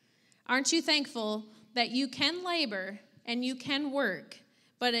 Aren't you thankful that you can labor and you can work,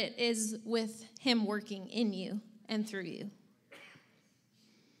 but it is with him working in you and through you?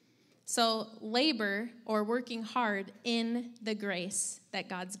 So labor or working hard in the grace that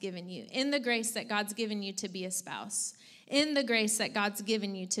God's given you, in the grace that God's given you to be a spouse, in the grace that God's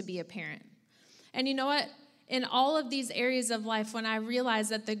given you to be a parent. And you know what? In all of these areas of life, when I realize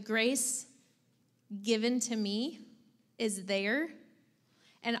that the grace given to me is there,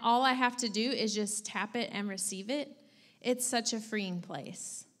 and all I have to do is just tap it and receive it, it's such a freeing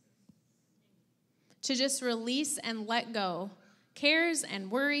place. To just release and let go cares and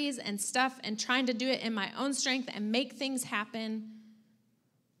worries and stuff and trying to do it in my own strength and make things happen,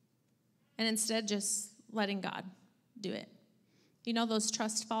 and instead just letting God do it. You know those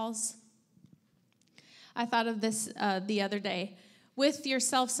trust falls? I thought of this the other day. With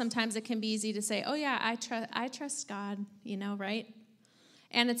yourself, sometimes it can be easy to say, oh yeah, I trust God, right?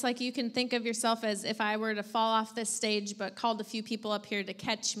 And it's like you can think of yourself as if I were to fall off this stage but called a few people up here to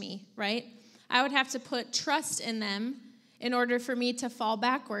catch me, right? I would have to put trust in them in order for me to fall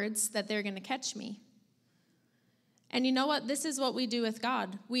backwards, that they're going to catch me. And you know what? This is what we do with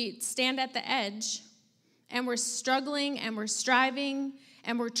God. We stand at the edge, and we're struggling, and we're striving,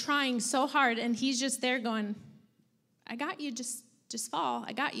 and we're trying so hard, and he's just there going, I got you, just fall.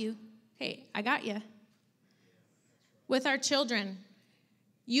 I got you. Hey, I got you. With our children,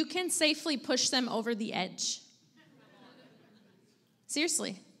 you can safely push them over the edge.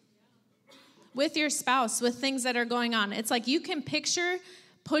 Seriously. With your spouse, with things that are going on. It's like you can picture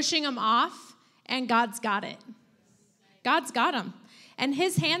pushing them off, and God's got it. God's got them. And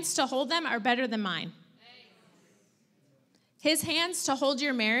his hands to hold them are better than mine. His hands to hold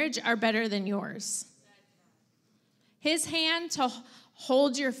your marriage are better than yours. His hand to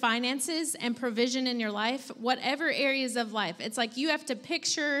hold your finances and provision in your life, whatever areas of life. It's like you have to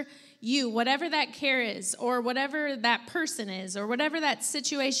picture you, whatever that care is, or whatever that person is, or whatever that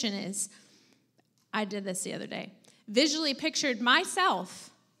situation is. I did this the other day. Visually pictured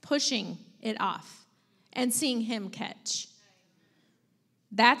myself pushing it off and seeing him catch.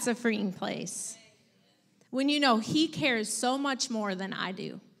 That's a freeing place. When you know he cares so much more than I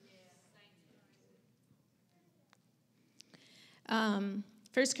do. 1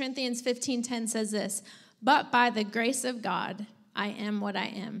 Corinthians 15:10 says this, but by the grace of God, I am what I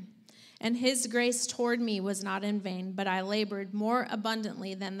am. And his grace toward me was not in vain, but I labored more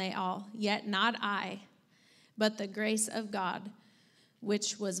abundantly than they all. Yet not I, but the grace of God,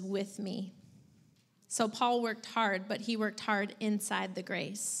 which was with me. So Paul worked hard, but he worked hard inside the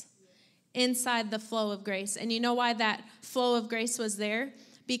grace, inside the flow of grace. And you know why that flow of grace was there?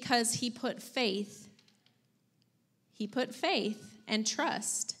 Because he put faith and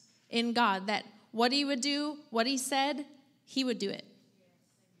trust in God that what he would do, what he said, he would do it.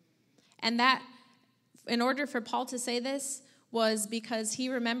 And that, in order for Paul to say this, was because he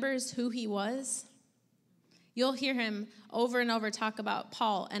remembers who he was. You'll hear him over and over talk about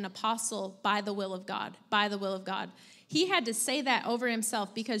Paul, an apostle by the will of God, by the will of God. He had to say that over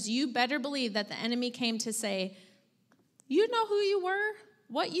himself because you better believe that the enemy came to say, you know who you were,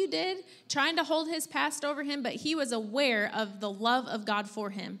 what you did, trying to hold his past over him, but he was aware of the love of God for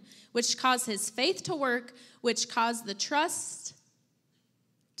him, which caused his faith to work, which caused the trust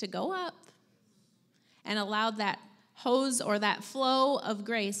to go up and allowed that hose or that flow of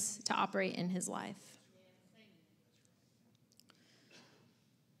grace to operate in his life.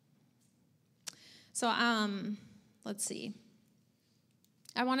 So, let's see.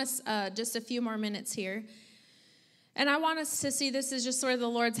 I want us just a few more minutes here. And I want us to see this is just where the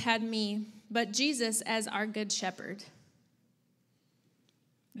Lord's had me, but Jesus as our good shepherd.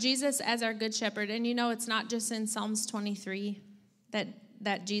 Jesus as our good shepherd. And you know, it's not just in Psalms 23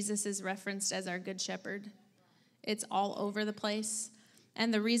 that Jesus is referenced as our good shepherd. It's all over the place.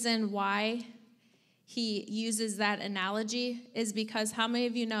 And the reason why he uses that analogy is because how many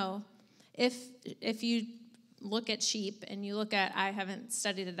of you know, if you look at sheep and you look at, I haven't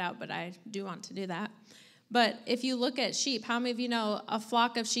studied it out, but I do want to do that. But if you look at sheep, how many of you know a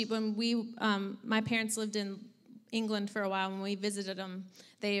flock of sheep, when my parents lived in England for a while, when we visited them,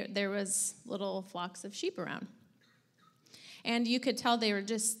 there was little flocks of sheep around. And you could tell they were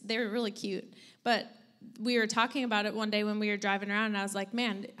really cute. But we were talking about it one day when we were driving around, and I was like,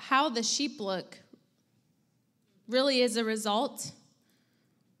 man, how the sheep look really is a result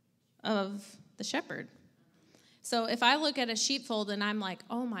of the shepherd. So if I look at a sheepfold and I'm like,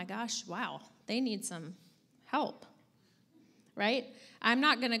 oh my gosh, wow, they need some help, right? I'm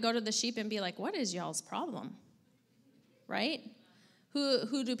not going to go to the sheep and be like, what is y'all's problem, right?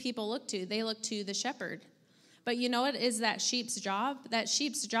 Who do people look to? They look to the shepherd. But you know what is that sheep's job? That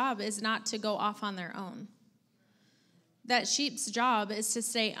sheep's job is not to go off on their own. That sheep's job is to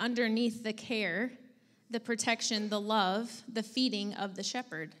stay underneath the care, the protection, the love, the feeding of the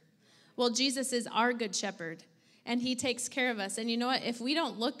shepherd. Well, Jesus is our good shepherd, and he takes care of us. And you know what? If we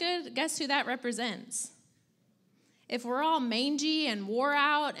don't look good, guess who that represents? If we're all mangy and wore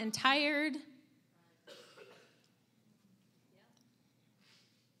out and tired,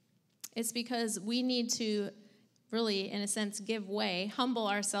 it's because we need to really, in a sense, give way, humble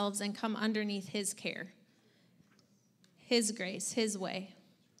ourselves, and come underneath his care, his grace, his way.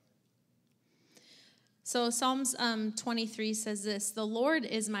 So Psalms 23 says this, the Lord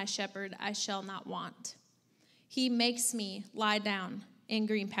is my shepherd, I shall not want. He makes me lie down in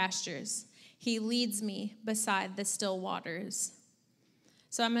green pastures. He leads me beside the still waters.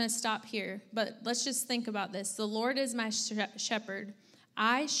 So I'm going to stop here, but let's just think about this. The Lord is my shepherd,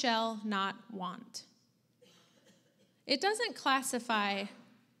 I shall not want. It doesn't classify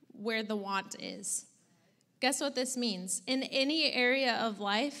where the want is. Guess what this means? In any area of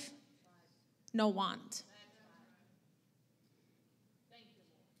life, no want.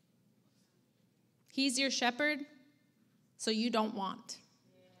 He's your shepherd, so you don't want.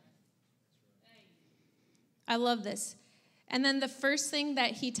 I love this. And then the first thing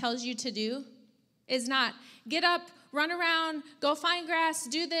that he tells you to do is not get up, run around, go find grass,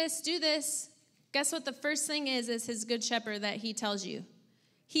 do this, do this. Guess what the first thing is his good shepherd that he tells you?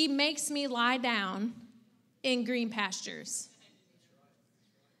 He makes me lie down in green pastures.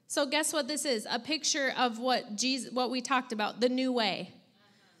 So guess what this is? A picture of what we talked about, the new way.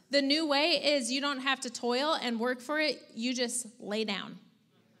 The new way is you don't have to toil and work for it. You just lay down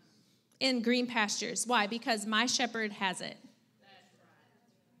in green pastures. Why? Because my shepherd has it.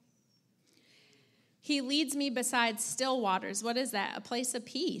 He leads me beside still waters. What is that? A place of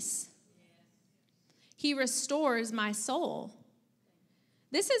peace. He restores my soul.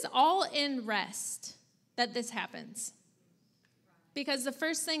 This is all in rest that this happens. Because the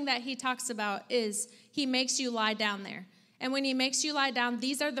first thing that he talks about is he makes you lie down there. And when he makes you lie down,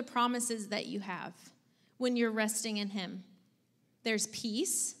 these are the promises that you have when you're resting in him. There's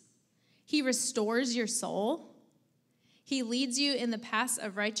peace. He restores your soul. He leads you in the paths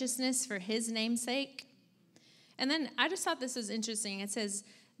of righteousness for his name's sake. And then I just thought this was interesting. It says,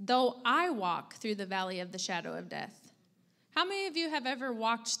 though I walk through the valley of the shadow of death. How many of you have ever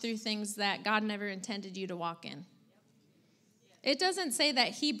walked through things that God never intended you to walk in? It doesn't say that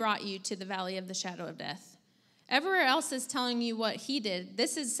he brought you to the valley of the shadow of death. Everywhere else is telling you what he did.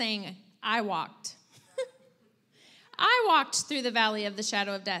 This is saying, I walked. I walked through the valley of the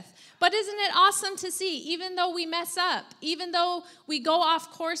shadow of death. But isn't it awesome to see, even though we mess up, even though we go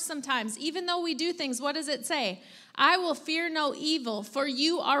off course sometimes, even though we do things, what does it say? I will fear no evil, for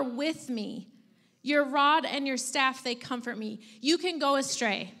you are with me. Your rod and your staff, they comfort me. You can go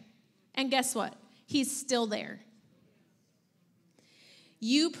astray. And guess what? He's still there.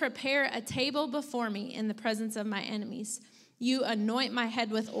 You prepare a table before me in the presence of my enemies. You anoint my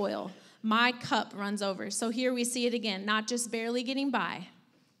head with oil. My cup runs over. So here we see it again, not just barely getting by.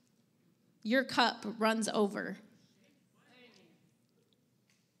 Your cup runs over.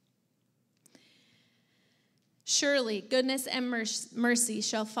 Surely goodness and mercy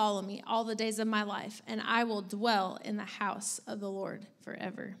shall follow me all the days of my life, and I will dwell in the house of the Lord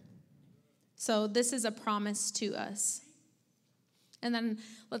forever. So this is a promise to us. And then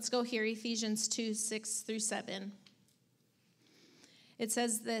let's go here, Ephesians 2, 6 through 7. It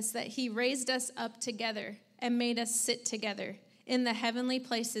says this, that he raised us up together and made us sit together in the heavenly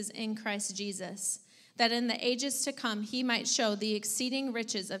places in Christ Jesus, that in the ages to come he might show the exceeding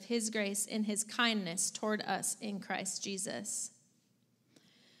riches of his grace in his kindness toward us in Christ Jesus.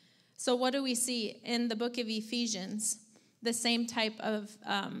 So what do we see in the book of Ephesians? The same type of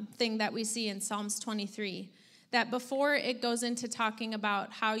thing that we see in Psalms 23. That before it goes into talking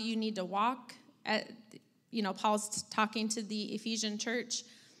about how you need to walk, Paul's talking to the Ephesian church,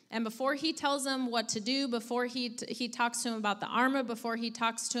 and before he tells them what to do, before he talks to them about the armor, before he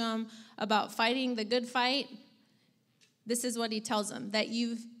talks to them about fighting the good fight, this is what he tells them, that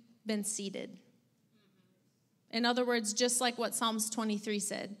you've been seated. In other words, just like what Psalms 23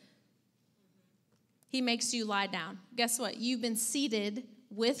 said. He makes you lie down. Guess what? You've been seated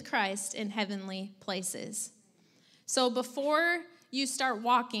with Christ in heavenly places. So before you start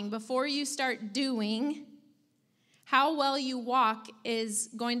walking, before you start doing, how well you walk is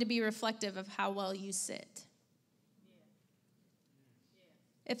going to be reflective of how well you sit.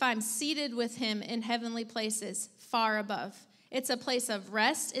 If I'm seated with him in heavenly places, far above, it's a place of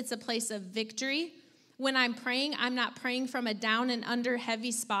rest. It's a place of victory. When I'm praying, I'm not praying from a down and under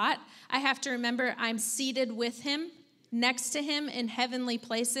heavy spot. I have to remember I'm seated with him, next to him in heavenly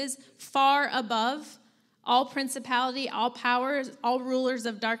places, far above all principality, all powers, all rulers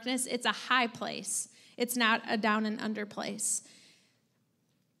of darkness. It's a high place. It's not a down and under place.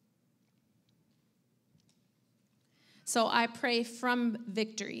 So I pray from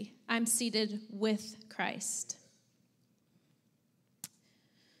victory. I'm seated with Christ.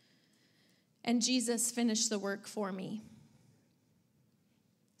 And Jesus finished the work for me.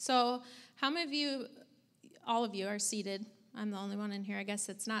 So how many of you, all of you are seated? I'm the only one in here, I guess,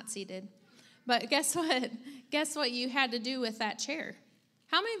 that's not seated. But guess what? Guess what you had to do with that chair?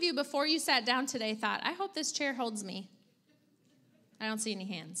 How many of you, before you sat down today, thought, I hope this chair holds me? I don't see any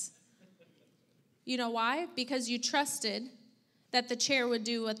hands. You know why? Because you trusted that the chair would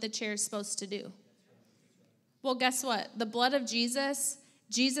do what the chair is supposed to do. Well, guess what? The blood of Jesus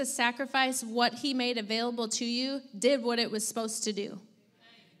sacrificed, what he made available to you, did what it was supposed to do.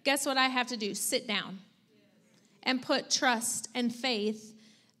 Guess what I have to do? Sit down and put trust and faith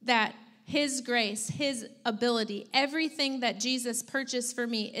that his grace, his ability, everything that Jesus purchased for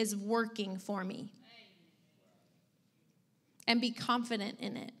me is working for me. And be confident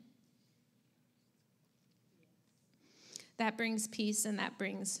in it. That brings peace and that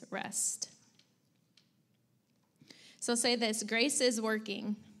brings rest. So say this, grace is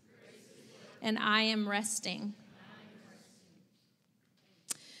working, and I am resting.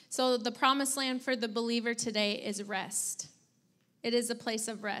 So the promised land for the believer today is rest. It is a place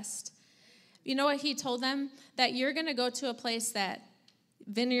of rest. You know what he told them? That you're going to go to a place that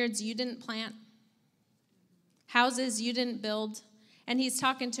vineyards you didn't plant, houses you didn't build, and he's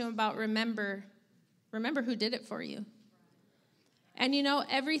talking to him about remember who did it for you. And you know,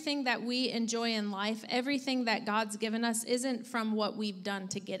 everything that we enjoy in life, everything that God's given us isn't from what we've done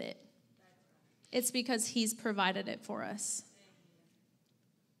to get it. It's because he's provided it for us.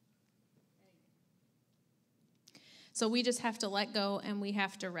 So we just have to let go and we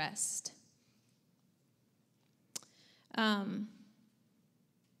have to rest. I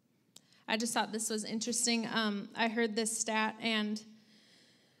just thought this was interesting. I heard this stat, and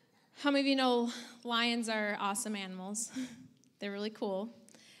how many of you know lions are awesome animals? They're really cool.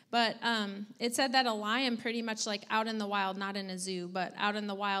 But it said that a lion pretty much like out in the wild, not in a zoo, but out in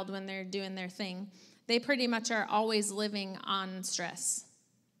the wild when they're doing their thing, they pretty much are always living on stress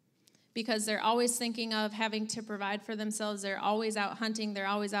because they're always thinking of having to provide for themselves. They're always out hunting. They're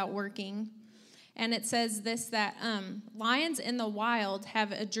always out working. And it says this, that lions in the wild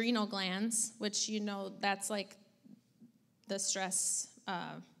have adrenal glands, which, you know, that's like the stress,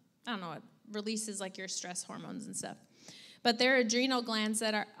 I don't know, it releases like your stress hormones and stuff. But they're adrenal glands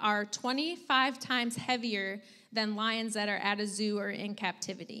that are 25 times heavier than lions that are at a zoo or in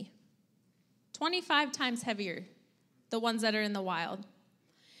captivity. 25 times heavier, the ones that are in the wild.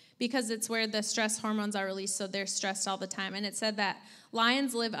 Because it's where the stress hormones are released, so they're stressed all the time. And it said that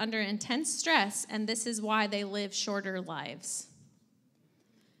lions live under intense stress, and this is why they live shorter lives.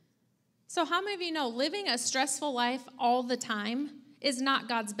 So how many of you know living a stressful life all the time is not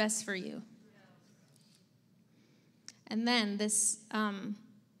God's best for you? And then this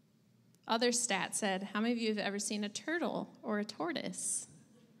other stat said, how many of you have ever seen a turtle or a tortoise?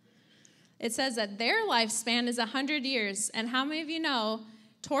 It says that their lifespan is 100 years. And how many of you know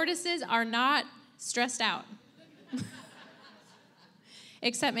tortoises are not stressed out?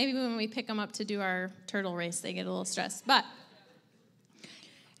 Except maybe when we pick them up to do our turtle race, they get a little stressed. But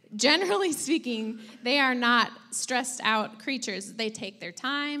generally speaking, they are not stressed out creatures. They take their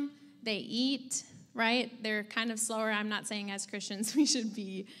time, they eat, right? They're kind of slower. I'm not saying as Christians we should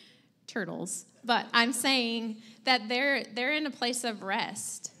be turtles, but I'm saying that they're in a place of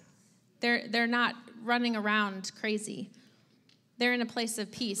rest. They're not running around crazy. They're in a place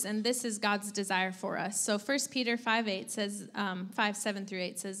of peace, and this is God's desire for us. So 1 Peter 5:8 says,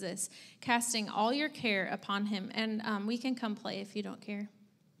 5:7-8 says this, casting all your care upon him. And we can come play if you don't care,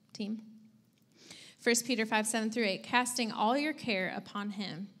 team. 1 Peter 5:7-8, casting all your care upon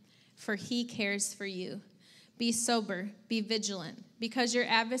him, for he cares for you. Be sober, be vigilant, because your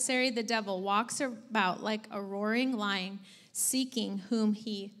adversary, the devil, walks about like a roaring lion, seeking whom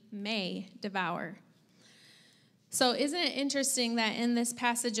he may devour. So isn't it interesting that in this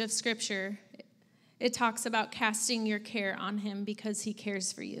passage of Scripture, it talks about casting your care on him because he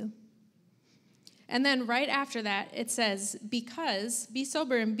cares for you. And then right after that, it says, because, be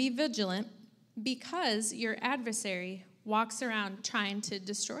sober and be vigilant, because your adversary walks around trying to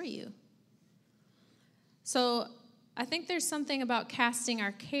destroy you. So I think there's something about casting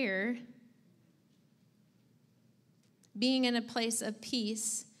our care, being in a place of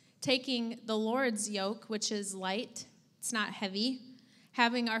peace, taking the Lord's yoke, which is light, it's not heavy,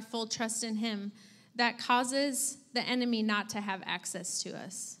 having our full trust in him, that causes the enemy not to have access to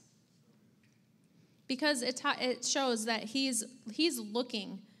us. Because it shows that he's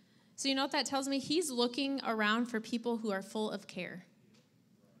looking. So you know what that tells me? He's looking around for people who are full of care,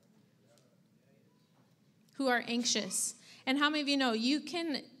 who are anxious. And how many of you know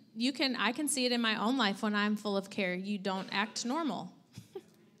I can see it in my own life when I'm full of care. You don't act normal,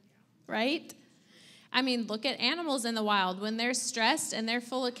 right? I mean, look at animals in the wild. When they're stressed and they're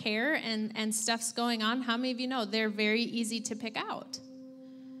full of care and stuff's going on, how many of you know they're very easy to pick out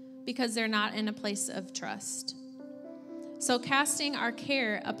because they're not in a place of trust? So casting our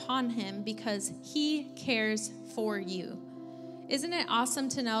care upon him because he cares for you. Isn't it awesome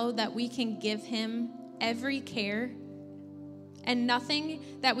to know that we can give him every care and nothing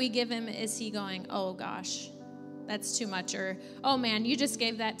that we give him is he going, oh gosh, that's too much, or oh man, you just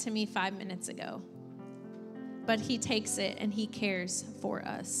gave that to me 5 minutes ago. But he takes it and he cares for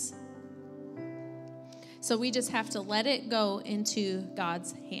us. So we just have to let it go into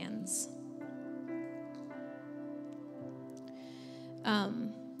God's hands.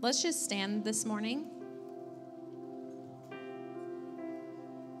 Let's just stand this morning.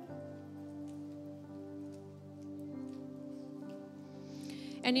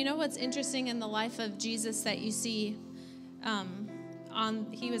 And you know what's interesting in the life of Jesus that you see,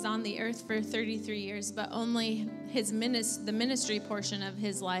 he was on the earth for 33 years, but only the ministry portion of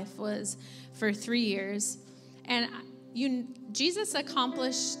his life was for 3 years. And Jesus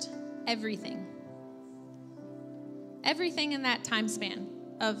accomplished everything. Everything in that time span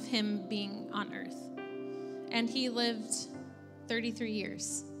of him being on earth. And he lived 33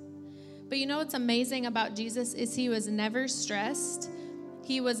 years. But you know what's amazing about Jesus is he was never stressed.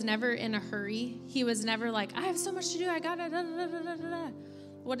 He was never in a hurry. He was never like, I have so much to do. I got it.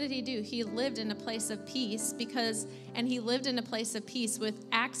 What did he do? He lived in a place of peace and he lived in a place of peace with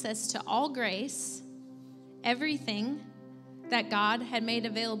access to all grace, everything that God had made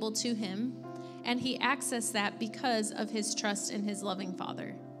available to him. And he accessed that because of his trust in his loving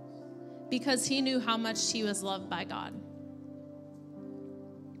Father. Because he knew how much he was loved by God.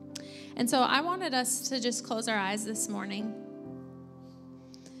 And so I wanted us to just close our eyes this morning.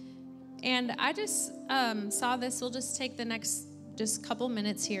 And I just saw this. We'll just take the next just couple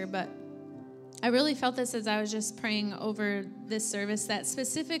minutes here. But I really felt this as I was just praying over this service, that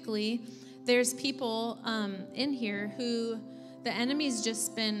specifically there's people in here who the enemy's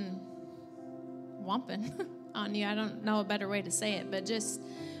just been whomping on you. I don't know a better way to say it, but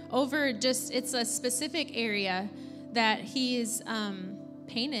it's a specific area that he's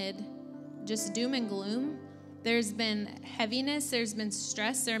painted just doom and gloom. There's been heaviness, there's been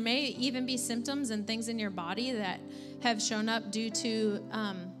stress. There may even be symptoms and things in your body that have shown up due to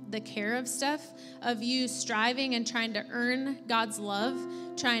the care of stuff, of you striving and trying to earn God's love,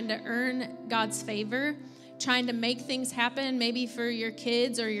 trying to earn God's favor, trying to make things happen maybe for your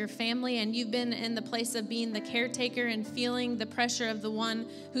kids or your family, and you've been in the place of being the caretaker and feeling the pressure of the one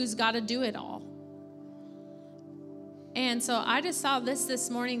who's got to do it all. And so I just saw this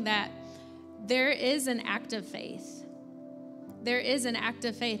morning that there is an act of faith. There is an act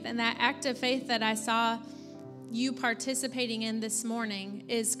of faith, and that act of faith that I saw you participating in this morning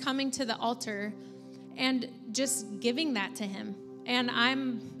is coming to the altar and just giving that to him. And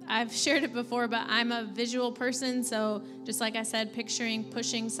I've shared it before, but I'm a visual person, so just like I said, picturing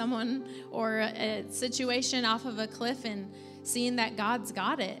pushing someone or a situation off of a cliff and seeing that God's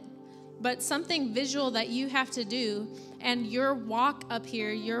got it. But something visual that you have to do, and your walk up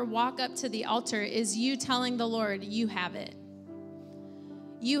here, your walk up to the altar is you telling the Lord, you have it.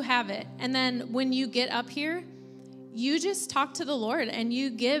 You have it. And then when you get up here, you just talk to the Lord and you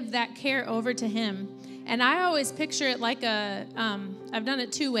give that care over to him. And I always picture it like I've done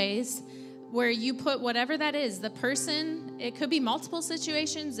it 2 ways, where you put whatever that is, the person, it could be multiple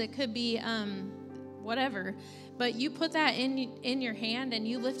situations, it could be whatever, but you put that in your hand and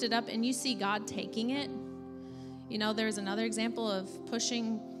you lift it up and you see God taking it. You know, there's another example of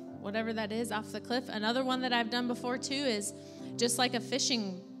pushing whatever that is off the cliff. Another one that I've done before too is just like a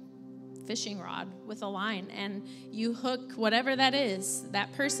fishing fishing rod with a line, and you hook whatever that is,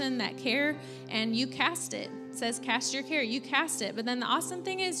 that person, that care, and you cast it. It says cast your care. You cast it. But then the awesome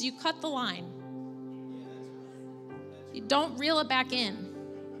thing is you cut the line. You don't reel it back in.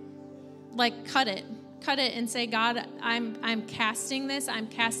 Like cut it. Cut it and say, God, I'm casting this. I'm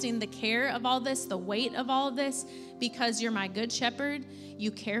casting the care of all this, the weight of all of this, because you're my good shepherd.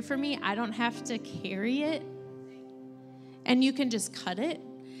 You care for me. I don't have to carry it. And you can just cut it.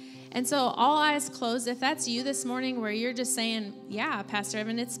 And so all eyes closed, if that's you this morning where you're just saying, yeah, Pastor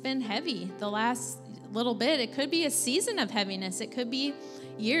Evan, it's been heavy the last little bit. It could be a season of heaviness. It could be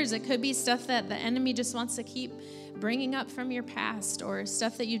years. It could be stuff that the enemy just wants to keep bringing up from your past or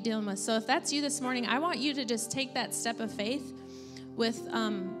stuff that you're dealing with. So if that's you this morning, I want you to just take that step of faith with,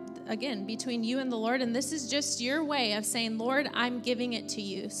 again, between you and the Lord. And this is just your way of saying, Lord, I'm giving it to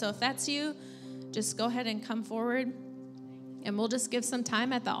you. So if that's you, just go ahead and come forward. And we'll just give some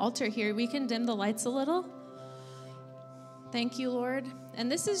time at the altar here. We can dim the lights a little. Thank you, Lord.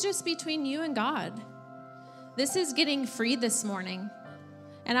 And this is just between you and God. This is getting free this morning.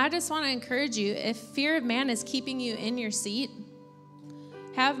 And I just want to encourage you, if fear of man is keeping you in your seat,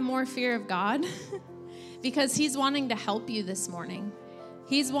 have more fear of God because he's wanting to help you this morning.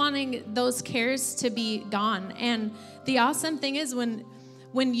 He's wanting those cares to be gone. And the awesome thing is when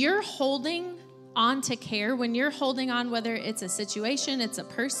you're holding on to care, when you're holding on, whether it's a situation, it's a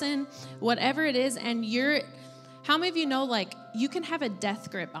person, whatever it is, and how many of you know, like, you can have a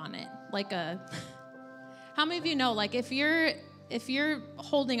death grip on it? How many of you know, like, if you're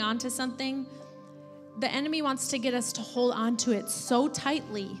holding on to something, the enemy wants to get us to hold on to it so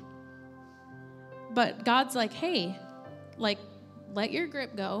tightly. But God's like, hey, like, let your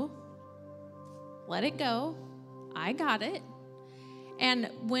grip go. Let it go. I got it.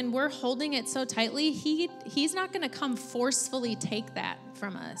 And when we're holding it so tightly, he's not going to come forcefully take that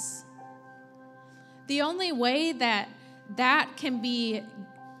from us. The only way that can be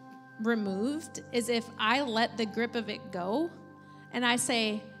removed is if I let the grip of it go and I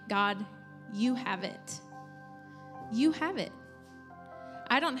say, God, you have it. You have it.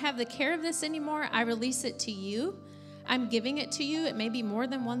 I don't have the care of this anymore. I release it to you. I'm giving it to you. It may be more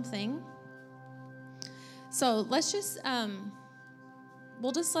than one thing. So let's just...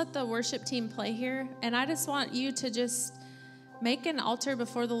 we'll just let the worship team play here. And I just want you to just make an altar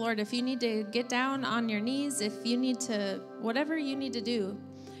before the Lord. If you need to get down on your knees, if you need to, whatever you need to do.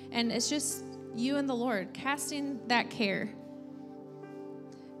 And it's just you and the Lord casting that care.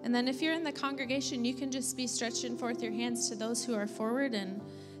 And then if you're in the congregation, you can just be stretching forth your hands to those who are forward and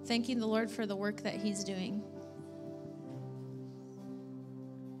thanking the Lord for the work that he's doing.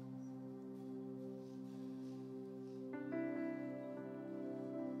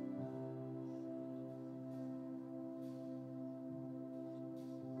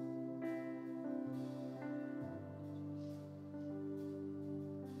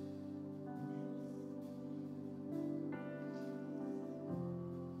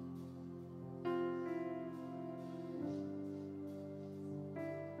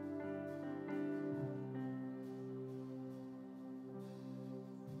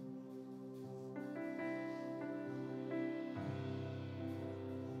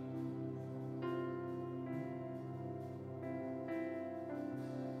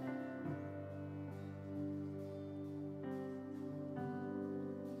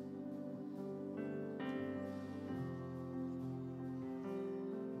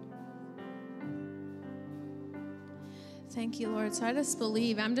 Thank you, Lord. So I just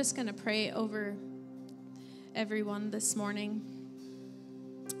believe, I'm just going to pray over everyone this morning.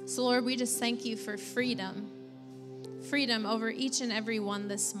 So, Lord, we just thank you for freedom over each and every one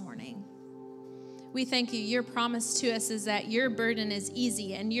this morning. We thank you. Your promise to us is that your burden is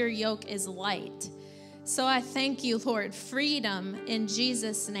easy and your yoke is light. So I thank you, Lord, freedom in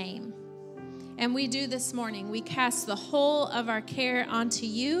Jesus' name. And we do this morning. We cast the whole of our care onto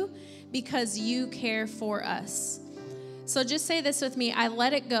you because you care for us. So just say this with me. I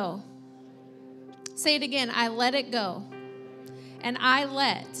let it go. Say it again. I let it go. And I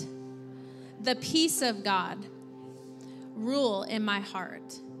let the peace of God rule in my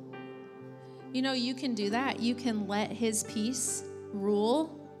heart. You know, you can do that. You can let his peace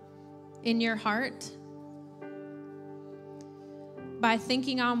rule in your heart by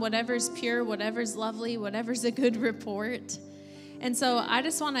thinking on whatever's pure, whatever's lovely, whatever's a good report. And so I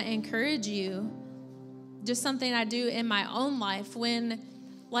just want to encourage you. Just something I do in my own life when,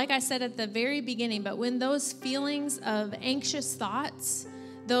 like I said at the very beginning, but when those feelings of anxious thoughts,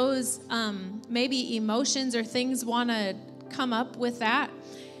 those maybe emotions or things want to come up with that,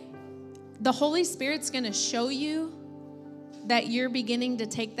 the Holy Spirit's going to show you that you're beginning to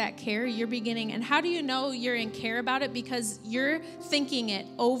take that care. And how do you know you're in care about it? Because you're thinking it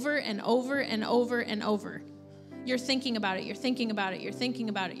over and over and over and over. You're thinking about it, you're thinking about it, you're thinking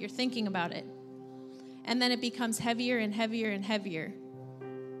about it, you're thinking about it. And then it becomes heavier and heavier and heavier.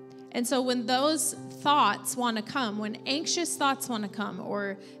 And so when those thoughts want to come, when anxious thoughts want to come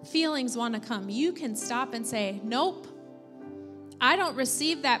or feelings want to come, you can stop and say, nope, I don't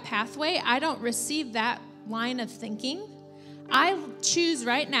receive that pathway. I don't receive that line of thinking. I choose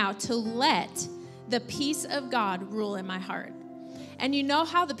right now to let the peace of God rule in my heart. And you know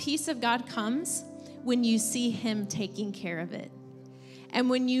how the peace of God comes? When you see him taking care of it. And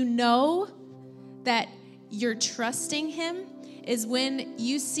when you know that you're trusting him is when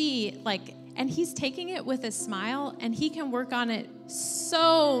you see, and he's taking it with a smile, and he can work on it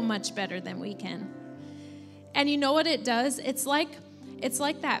so much better than we can. And you know what it does? It's like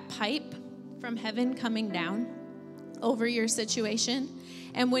that pipe from heaven coming down over your situation.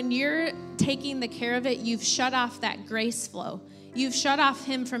 And when you're taking the care of it, you've shut off that grace flow. You've shut off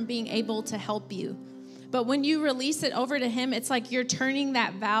him from being able to help you. But when you release it over to him, it's like you're turning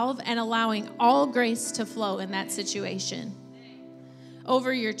that valve and allowing all grace to flow in that situation.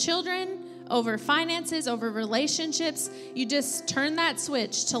 Over your children, over finances, over relationships, you just turn that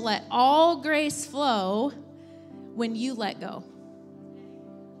switch to let all grace flow when you let go.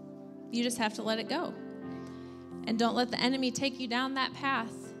 You just have to let it go. And don't let the enemy take you down that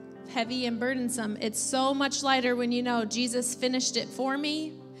path, heavy and burdensome. It's so much lighter when you know Jesus finished it for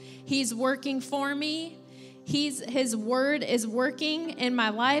me. He's working for me. His word is working in my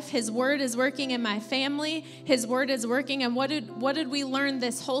life. His word is working in my family. His word is working. And what did we learn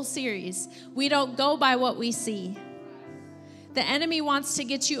this whole series? We don't go by what we see. The enemy wants to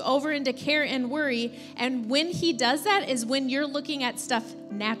get you over into care and worry. And when he does that is when you're looking at stuff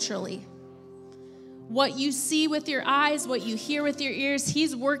naturally. What you see with your eyes, what you hear with your ears,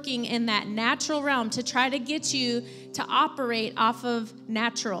 he's working in that natural realm to try to get you to operate off of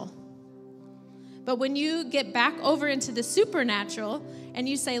natural. But when you get back over into the supernatural and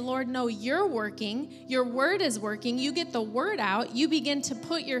you say, Lord, no, you're working, your word is working, you get the word out, you begin to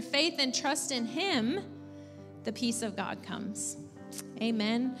put your faith and trust in him, the peace of God comes.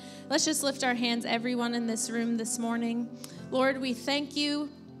 Amen. Let's just lift our hands, everyone in this room this morning. Lord, we thank you.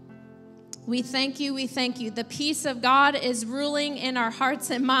 We thank you. We thank you. The peace of God is ruling in our hearts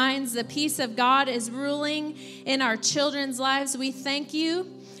and minds. The peace of God is ruling in our children's lives. We thank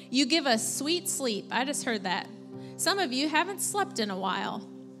you. You give us sweet sleep. I just heard that. Some of you haven't slept in a while.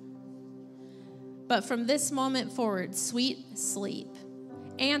 But from this moment forward, sweet sleep.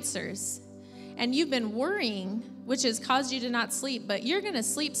 Answers. And you've been worrying, which has caused you to not sleep, but you're going to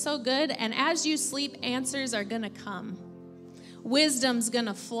sleep so good, and as you sleep, answers are going to come. Wisdom's going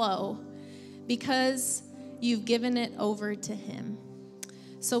to flow because you've given it over to him.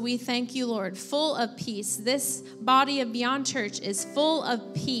 So we thank you, Lord, full of peace. This body of Beyond Church is full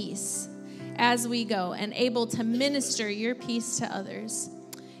of peace as we go and able to minister your peace to others.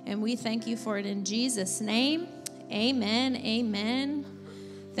 And we thank you for it in Jesus' name. Amen. Amen.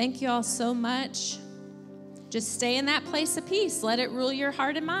 Thank you all so much. Just stay in that place of peace. Let it rule your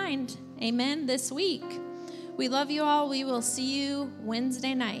heart and mind. Amen. This week. We love you all. We will see you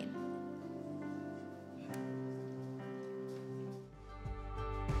Wednesday night.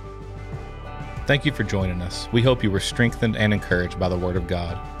 Thank you for joining us. We hope you were strengthened and encouraged by the Word of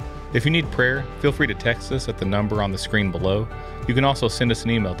God. If you need prayer, feel free to text us at the number on the screen below. You can also send us an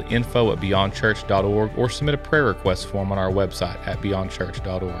email to info@beyondchurch.org or submit a prayer request form on our website at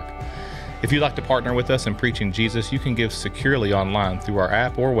beyondchurch.org. If you'd like to partner with us in preaching Jesus, you can give securely online through our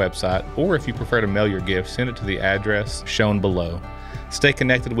app or website, or if you prefer to mail your gift, send it to the address shown below. Stay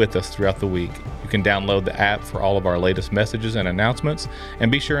connected with us throughout the week. You can download the app for all of our latest messages and announcements, and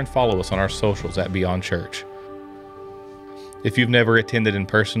be sure and follow us on our socials at Beyond Church. If you've never attended in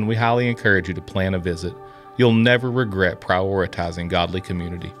person, we highly encourage you to plan a visit. You'll never regret prioritizing godly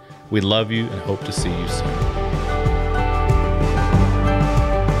community. We love you and hope to see you soon.